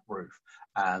flat roof.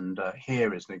 And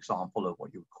here is an example of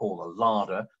what you would call a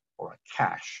larder, or a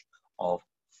cache of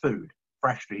food,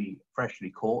 freshly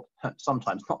caught,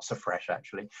 sometimes not so fresh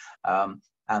actually.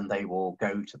 And they will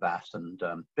go to that, and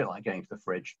a bit like going to the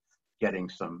fridge, getting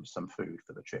some food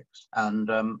for the chicks. And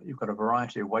you've got a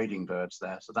variety of wading birds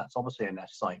there. So that's obviously a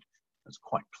nest site that's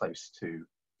quite close to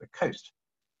the coast.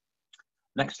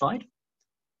 Next slide.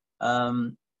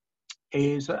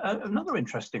 Is another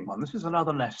interesting one. This is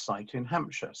another nest site in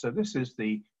Hampshire. So this is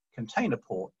the container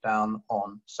port down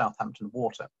on Southampton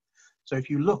Water. So if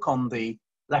you look on the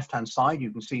left-hand side,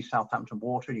 you can see Southampton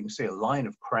Water. You can see a line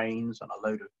of cranes and a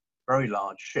load of very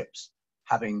large ships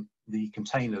having the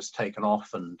containers taken off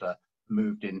and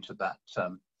moved into that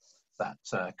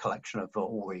collection of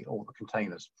all the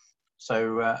containers.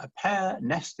 So a pair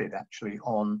nested actually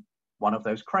on one of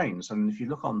those cranes. And if you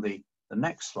look on the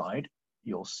next slide,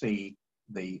 you'll see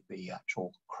the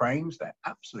actual cranes. They're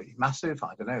absolutely massive.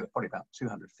 I don't know, they're probably about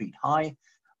 200 feet high,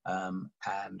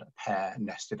 and a pair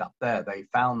nested up there. They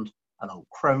found an old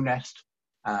crow nest,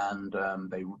 and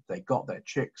they got their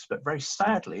chicks, but very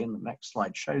sadly, and the next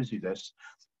slide shows you this,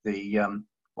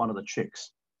 one of the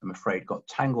chicks, I'm afraid, got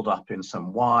tangled up in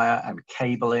some wire and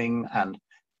cabling, and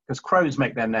because crows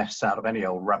make their nests out of any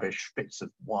old rubbish, bits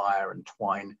of wire and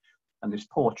twine, and this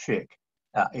poor chick,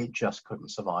 it just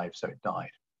couldn't survive, so it died.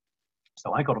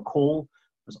 So I got a call,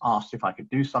 was asked if I could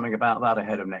do something about that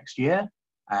ahead of next year,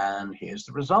 and here's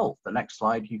the result. The next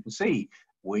slide you can see,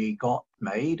 we got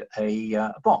made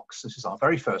a box. This is our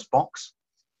very first box.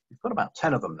 We've got about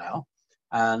 10 of them now,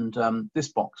 and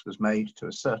this box was made to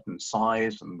a certain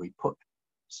size, and we put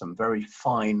some very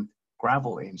fine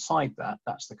gravel inside that.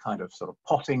 That's the kind of sort of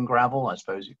potting gravel, I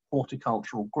suppose,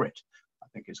 horticultural grit, I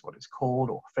think is what it's called,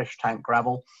 or fish tank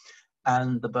gravel.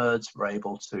 And the birds were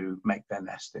able to make their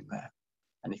nest in there.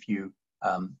 And if you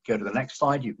go to the next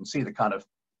slide, you can see the kind of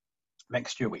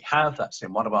mixture we have. That's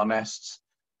in one of our nests.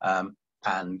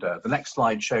 The next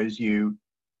slide shows you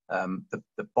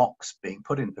the box being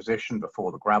put in position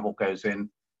before the gravel goes in.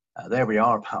 There we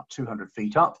are, about 200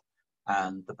 feet up,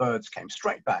 and the birds came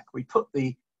straight back. We put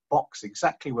the box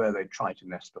exactly where they'd tried to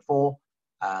nest before,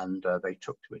 and they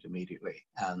took to it immediately.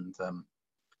 And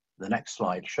the next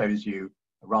slide shows you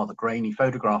a rather grainy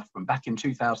photograph from back in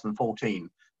 2014,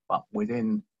 but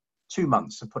within 2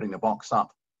 months of putting the box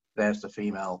up, there's the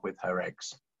female with her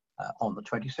eggs on the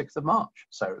 26th of March.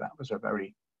 So that was a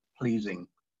very pleasing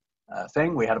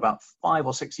thing. We had about 5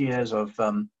 or 6 years of,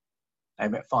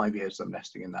 5 years of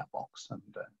nesting in that box, and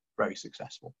very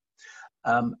successful.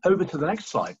 Over to the next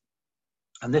slide.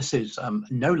 And this is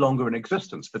no longer in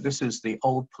existence, but this is the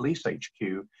old police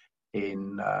HQ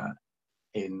in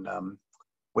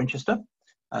Winchester.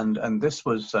 And this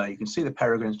was, you can see the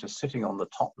peregrines just sitting on the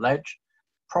top ledge,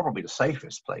 probably the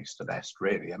safest place to nest,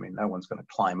 really. I mean, no one's going to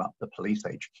climb up the police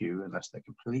HQ unless they're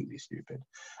completely stupid.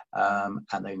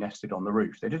 And they nested on the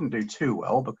roof. They didn't do too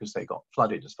well because they got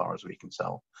flooded as far as we can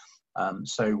tell.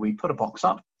 So we put a box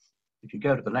up. If you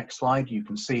go to the next slide, you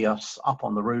can see us up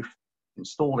on the roof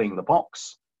installing the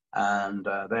box. And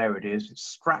there it is. It's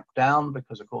strapped down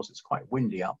because, of course, it's quite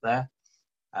windy up there.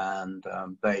 And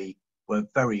they were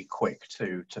very quick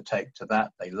to take to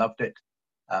that. They loved it.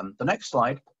 The next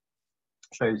slide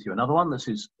shows you another one. This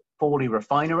is Fawley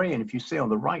Refinery, and if you see on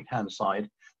the right hand side,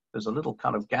 there's a little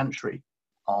kind of gantry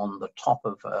on the top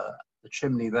of the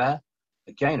chimney there.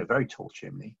 Again, a very tall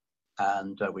chimney,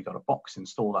 and we got a box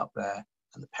installed up there,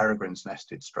 and the peregrines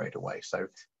nested straight away. So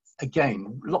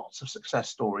again, lots of success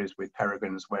stories with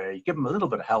peregrines where you give them a little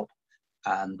bit of help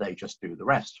and they just do the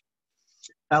rest.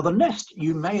 Now, the nest,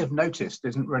 you may have noticed,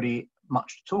 isn't really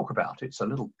much to talk about. It's a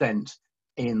little dent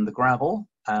in the gravel,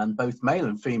 and both male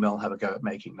and female have a go at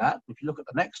making that. If you look at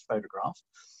the next photograph,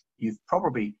 you've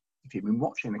probably, if you've been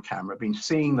watching the camera, been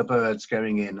seeing the birds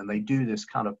going in, and they do this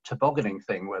kind of tobogganing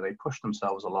thing where they push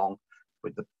themselves along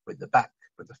with the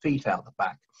feet out the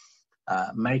back,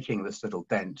 making this little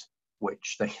dent,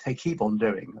 which they keep on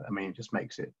doing. I mean, it just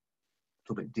makes it a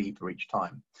little bit deeper each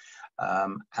time.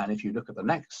 And if you look at the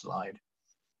next slide,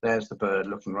 there's the bird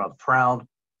looking rather proud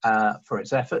for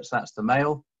its efforts. That's the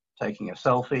male taking a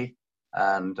selfie,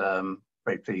 and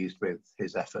very pleased with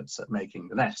his efforts at making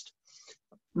the nest.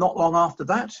 Not long after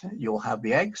that, you'll have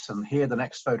the eggs, and here the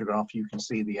next photograph, you can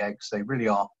see the eggs. They really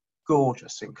are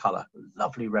gorgeous in colour,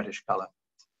 lovely reddish colour.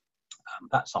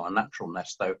 That's on a natural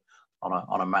nest, though,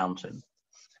 on a mountain.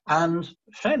 And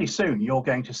fairly soon, you're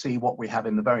going to see what we have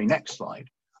in the very next slide,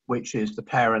 which is the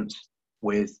parents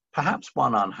with perhaps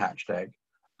one unhatched egg,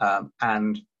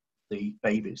 and the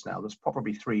babies. Now, there's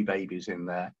probably 3 babies in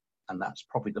there, and that's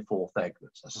probably the 4th egg that,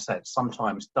 as I said,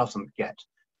 sometimes doesn't get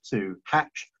to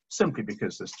hatch simply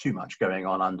because there's too much going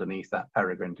on underneath that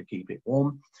peregrine to keep it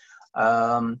warm.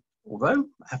 Although,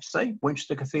 I have to say,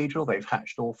 Winchester Cathedral, they've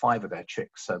hatched all 5 of their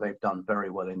chicks, so they've done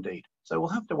very well indeed. So we'll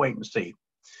have to wait and see.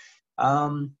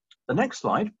 The next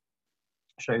slide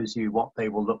shows you what they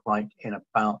will look like in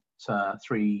about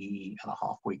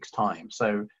 3.5 weeks' time.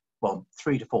 So, well,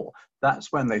 3 to 4.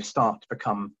 That's when they start to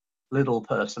become little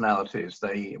personalities.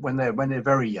 When they're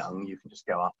very young, you can just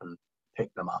go up and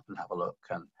pick them up and have a look.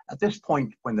 And at this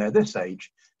point, when they're this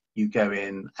age, you go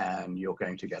in and you're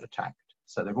going to get attacked.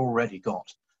 So they've already got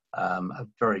a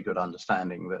very good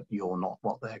understanding that you're not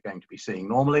what they're going to be seeing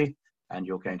normally, and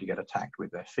you're going to get attacked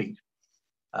with their feet.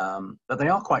 But they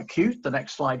are quite cute. The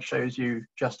next slide shows you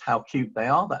just how cute they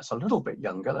are. That's a little bit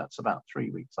younger. That's about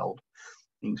 3 weeks old.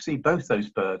 You can see both those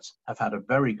birds have had a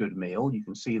very good meal. You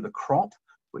can see the crop,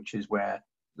 which is where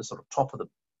the sort of top of the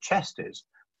chest is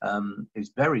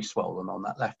very swollen on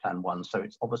that left-hand one. So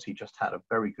it's obviously just had a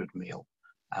very good meal,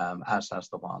 as has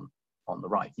the one on the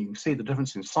right. You can see the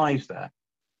difference in size there,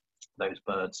 those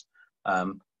birds.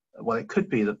 Well, it could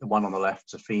be that the one on the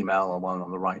left's a female and one on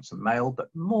the right's a male, but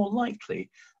more likely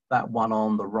that one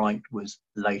on the right was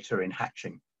later in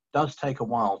hatching. It does take a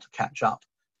while to catch up,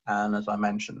 and as I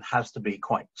mentioned, has to be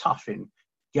quite tough in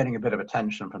getting a bit of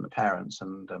attention from the parents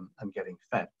and getting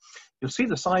fed. You'll see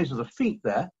the size of the feet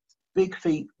there, big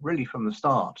feet really from the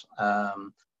start,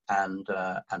 and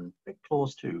big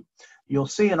claws too. You'll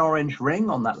see an orange ring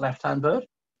on that left-hand bird.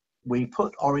 We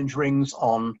put orange rings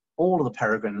on all of the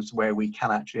peregrines where we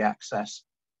can actually access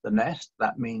the nest.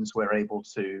 That means we're able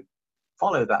to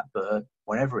follow that bird.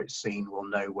 Whenever it's seen, we'll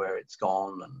know where it's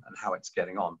gone and how it's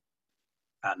getting on.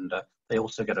 And they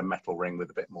also get a metal ring with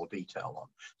a bit more detail on.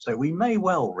 So we may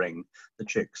well ring the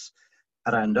chicks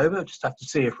at Andover. Just have to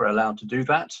see if we're allowed to do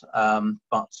that,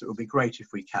 but it would be great if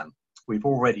we can. We've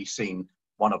already seen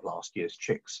one of last year's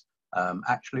chicks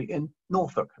actually in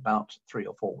Norfolk about 3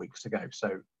 or 4 weeks ago.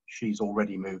 So she's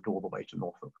already moved all the way to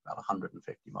Norfolk, about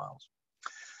 150 miles.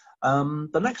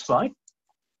 The next slide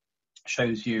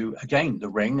shows you again the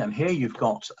ring, and here you've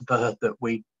got a bird that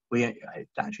we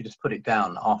actually just put it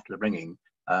down after the ringing,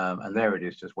 and there it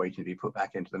is, just waiting to be put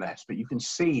back into the nest. But you can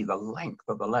see the length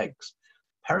of the legs.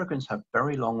 Peregrines have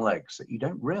very long legs that you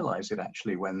don't realize it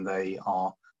actually when they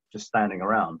are just standing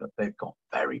around, but they've got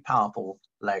very powerful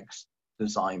legs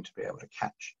designed to be able to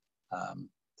catch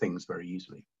things very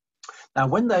easily. Now,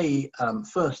 when they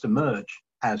first emerge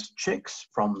as chicks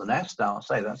from the nest, I'll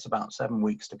say that's about 7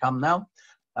 weeks to come now,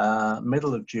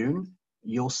 middle of June,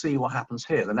 you'll see what happens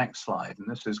here, the next slide. And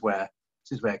this is where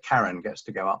Karen gets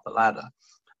to go up the ladder.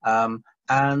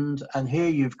 And here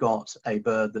you've got a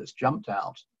bird that's jumped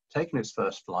out, taken its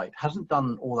first flight, hasn't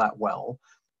done all that well,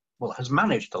 has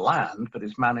managed to land, but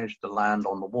has managed to land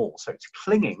on the wall. So it's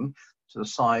clinging to the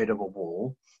side of a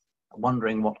wall,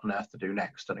 wondering what on earth to do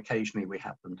next. And occasionally we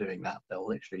have them doing that. They'll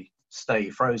literally stay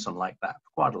frozen like that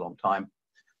for quite a long time,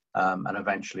 and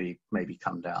eventually maybe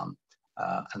come down.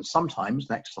 And sometimes,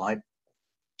 next slide,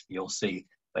 you'll see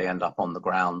they end up on the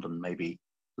ground and maybe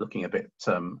looking a bit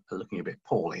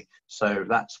poorly. So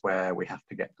that's where we have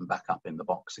to get them back up in the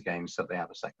box again so they have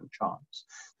a second chance.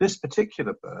 This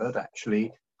particular bird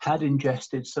actually had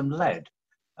ingested some lead.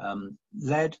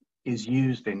 Lead is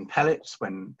used in pellets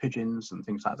when pigeons and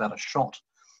things like that are shot,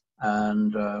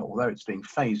 and although it's being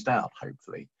phased out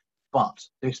hopefully, but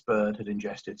this bird had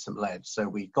ingested some lead. So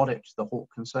we got it to the Hawk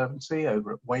Conservancy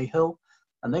over at Weyhill,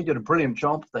 and they did a brilliant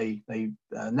job. They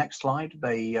next slide,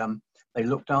 they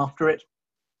looked after it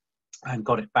and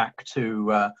got it back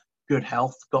to good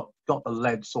health, got the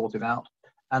lead sorted out,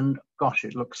 and gosh,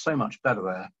 it looks so much better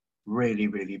there, really,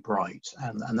 really bright.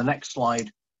 And the next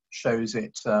slide shows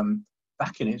it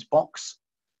back in its box.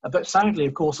 But sadly,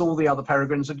 of course, all the other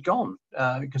peregrines had gone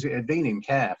because it had been in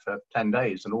care for 10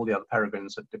 days and all the other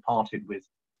peregrines had departed with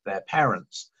their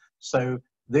parents. So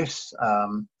this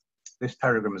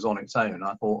peregrine was on its own.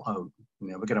 I thought, oh,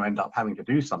 we're going to end up having to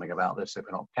do something about this if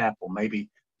we're not careful. Maybe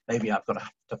I've got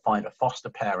to find a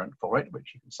foster parent for it,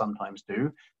 which you can sometimes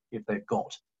do if they've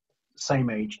got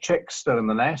same age chicks still in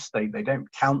the nest. They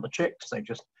don't count the chicks. They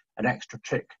just, an extra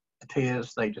chick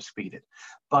appears, they just feed it.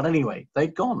 But anyway,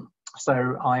 they'd gone.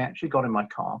 So I actually got in my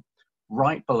car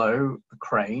right below the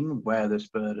crane where this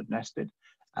bird had nested,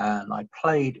 and I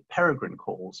played peregrine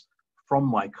calls from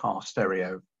my car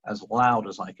stereo as loud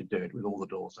as I could do it with all the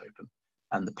doors open.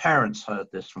 And the parents heard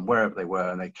this from wherever they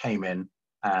were, and they came in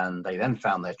and they then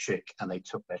found their chick and they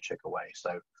took their chick away.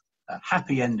 So a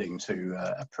happy ending to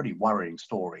a pretty worrying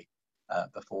story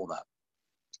before that.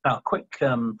 Now, a quick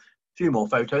few more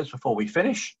photos before we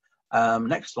finish.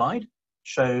 Next slide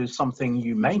shows something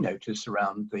you may notice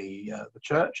around the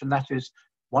church, and that is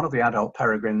one of the adult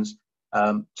peregrines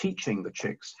teaching the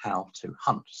chicks how to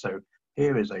hunt. So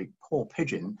here is a poor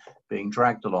pigeon being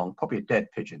dragged along, probably a dead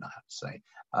pigeon, I have to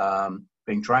say,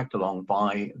 being dragged along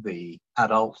by the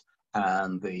adult,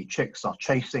 and the chicks are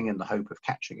chasing in the hope of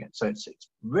catching it. So it's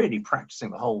really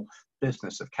practicing the whole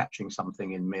business of catching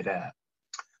something in midair.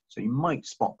 So you might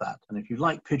spot that. And if you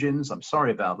like pigeons, I'm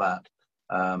sorry about that.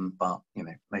 But, you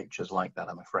know, nature's like that,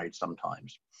 I'm afraid,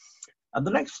 sometimes. And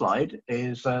the next slide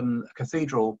is a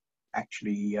cathedral,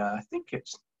 actually, I think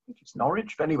it's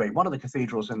Norwich, but anyway, one of the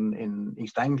cathedrals in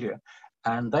East Anglia,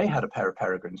 and they had a pair of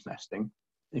peregrines nesting.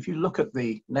 If you look at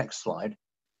the next slide,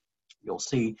 you'll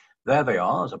see there they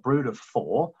are as a brood of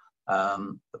 4.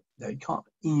 You can't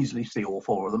easily see all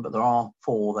 4 of them, but there are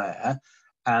 4 there,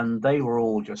 and they were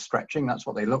all just stretching. That's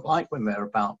what they look like when they're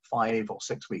about 5 or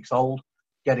 6 weeks old,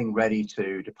 getting ready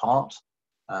to depart.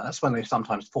 That's when they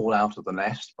sometimes fall out of the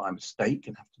nest by mistake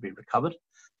and have to be recovered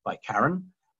by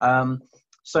Karen.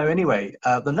 So anyway,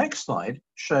 the next slide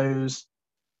shows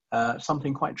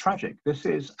something quite tragic. This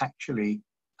is actually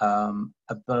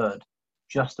a bird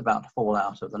just about to fall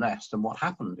out of the nest. And what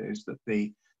happened is that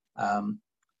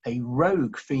a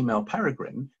rogue female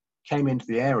peregrine came into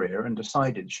the area and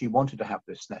decided she wanted to have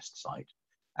this nest site.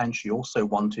 And she also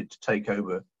wanted to take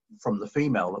over from the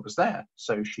female that was there.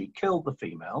 So she killed the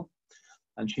female,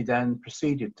 and she then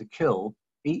proceeded to kill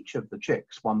each of the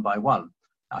chicks one by one.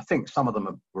 I think some of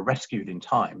them were rescued in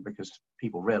time because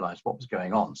people realized what was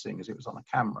going on, seeing as it was on a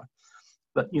camera.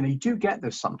 But, you know, you do get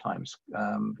this sometimes.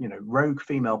 You know, rogue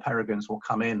female peregrines will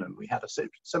come in, and we had a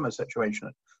similar situation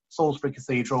at Salisbury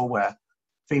Cathedral where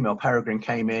female peregrine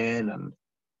came in and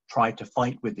tried to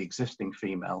fight with the existing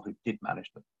female, who did manage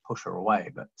to push her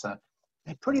away. But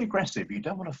they're pretty aggressive. You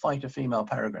don't want to fight a female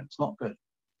peregrine. It's not good.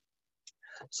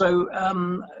 So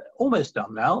almost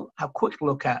done now. Have a quick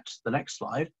look at the next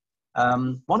slide.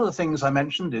 One of the things I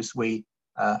mentioned is we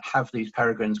have these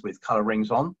peregrines with colour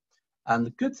rings on. And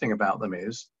the good thing about them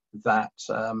is that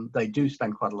they do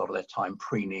spend quite a lot of their time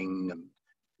preening and,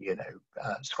 you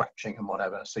know, scratching and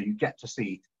whatever. So you get to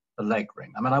see the leg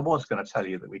ring. I mean, I was going to tell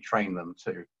you that we train them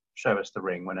to show us the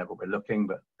ring whenever we're looking,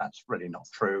 but that's really not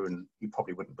true, and you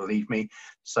probably wouldn't believe me.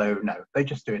 So no, they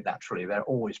just do it naturally. They're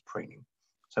always preening.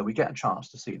 So we get a chance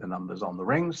to see the numbers on the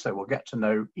rings. So we'll get to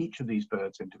know each of these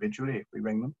birds individually if we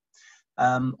ring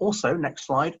them. Also, next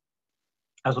slide.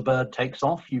 As a bird takes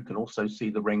off, you can also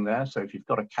see the ring there. So if you've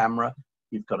got a camera,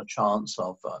 you've got a chance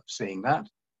of seeing that.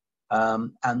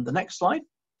 And the next slide.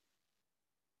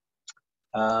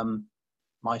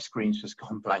 My screen's just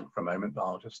gone blank for a moment, but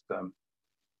I'll just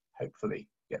hopefully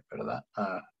get rid of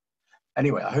that.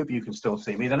 Anyway, I hope you can still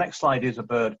see me. The next slide is a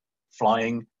bird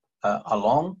flying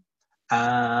along.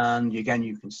 And again,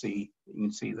 you can see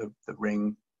the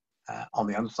ring on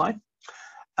the underside.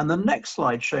 And the next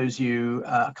slide shows you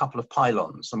a couple of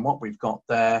pylons. And what we've got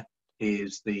there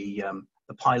is the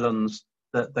pylons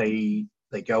that they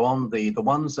go on. The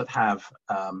ones that have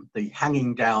the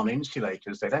hanging down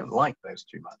insulators, they don't like those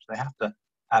too much. They have to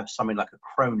have something like a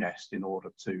crow nest in order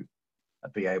to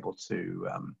be able to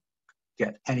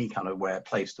get any kind of where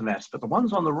place to nest. But the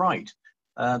ones on the right,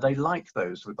 they like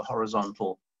those with the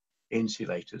horizontal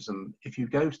insulators. And if you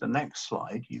go to the next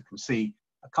slide, you can see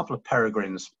a couple of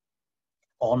peregrines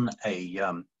on a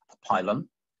pylon,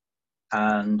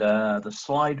 and the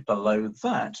slide below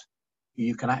that,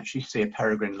 you can actually see a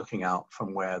peregrine looking out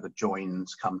from where the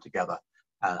joins come together,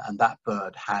 and that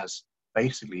bird has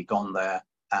basically gone there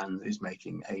and is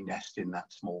making a nest in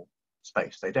that small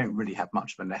space. They don't really have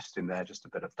much of a nest in there, just a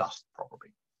bit of dust probably.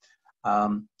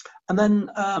 And then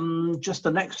just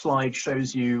the next slide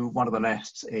shows you one of the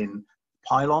nests in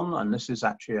pylon, and this is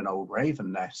actually an old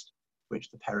raven nest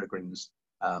which the peregrines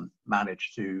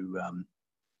managed to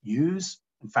use.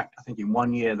 In fact, I think in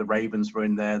one year the ravens were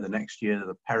in there, the next year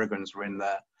the peregrines were in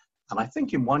there, and I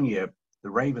think in one year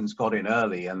the ravens got in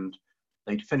early and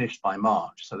they'd finished by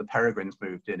March, so the peregrines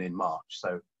moved in March.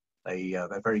 So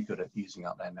they're very good at using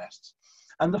up their nests.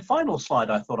 And the final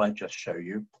slide I thought I'd just show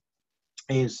you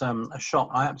is a shot.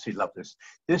 I absolutely love this.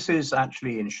 This is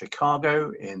actually in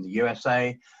Chicago in the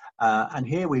USA, and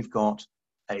here we've got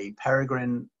a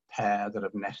peregrine pair that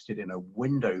have nested in a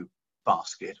window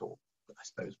basket, or I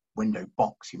suppose window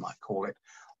box you might call it,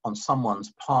 on someone's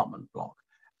apartment block.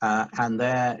 And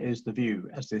there is the view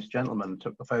as this gentleman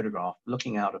took the photograph,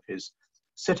 looking out of his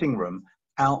sitting room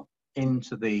out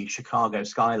into the Chicago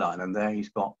skyline. And there he's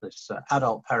got this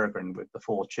adult peregrine with the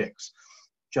 4 chicks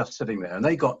just sitting there. And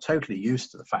they got totally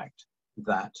used to the fact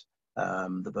that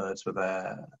the birds were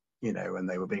there, you know, and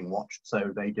they were being watched,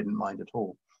 so they didn't mind at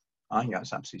all. I think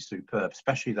that's absolutely superb,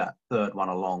 especially that third one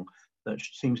along that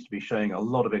seems to be showing a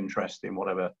lot of interest in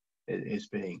whatever is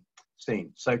being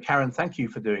seen. So Karen, thank you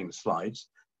for doing the slides.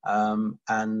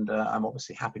 And I'm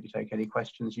obviously happy to take any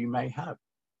questions you may have.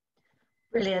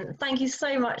 Brilliant. Thank you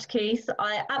so much, Keith.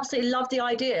 I absolutely love the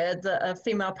idea that a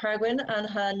female peregrine and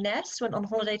her nest went on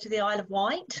holiday to the Isle of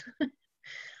Wight.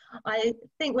 I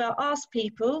think we'll ask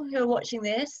people who are watching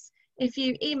this If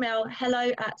you email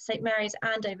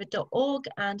hello@stmarysandover.org,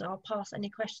 and I'll pass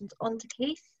any questions on to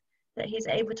Keith that he's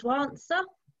able to answer.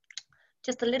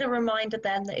 Just a little reminder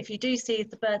then that if you do see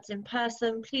the birds in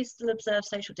person, please still observe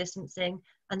social distancing,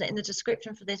 and that in the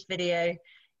description for this video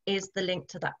is the link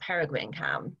to that peregrine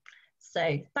cam.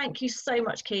 So thank you so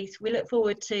much, Keith. We look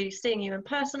forward to seeing you in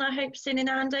person, I hope, soon in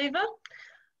Andover.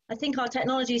 I think our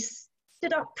technology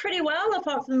stood up pretty well,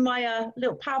 apart from my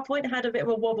little PowerPoint had a bit of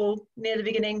a wobble near the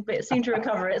beginning, but it seemed to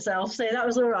recover itself, so that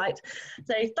was all right.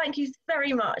 So thank you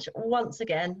very much once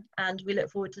again, and we look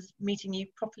forward to meeting you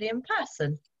properly in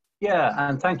person. Yeah,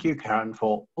 and thank you, Karen,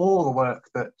 for all the work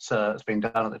that's has been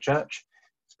done at the church.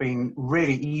 It's been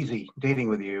really easy dealing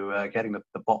with you, getting the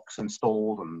box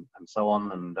installed and so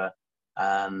on. And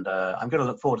I'm going to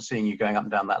look forward to seeing you going up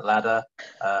and down that ladder.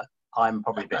 I'm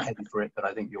probably a bit heavy for it, but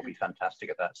I think you'll be fantastic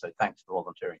at that. So thanks for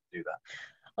volunteering to do that.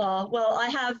 Well, I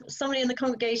have somebody in the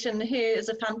congregation who is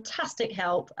a fantastic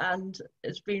help and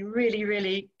has been really,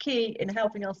 really key in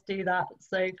helping us do that.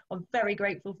 So I'm very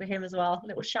grateful for him as well. A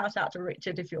little shout out to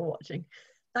Richard if you're watching.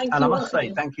 Thank you. And I must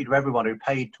say thank you to everyone who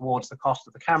paid towards the cost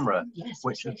of the camera, yes,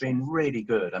 which has been really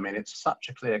good. I mean, it's such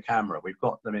a clear camera. We've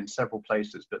got them in several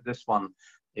places, but this one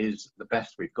is the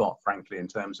best we've got, frankly, in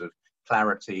terms of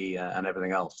clarity and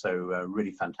everything else. So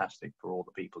really fantastic for all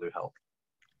the people who helped.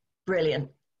 Brilliant.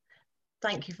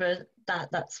 Thank you for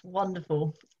that. That's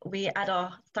wonderful. We add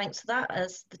our thanks to that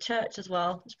as the church as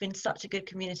well. It's been such a good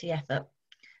community effort.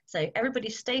 So everybody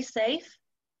stay safe,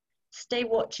 stay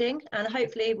watching, and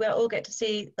hopefully we'll all get to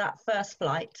see that first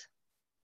flight.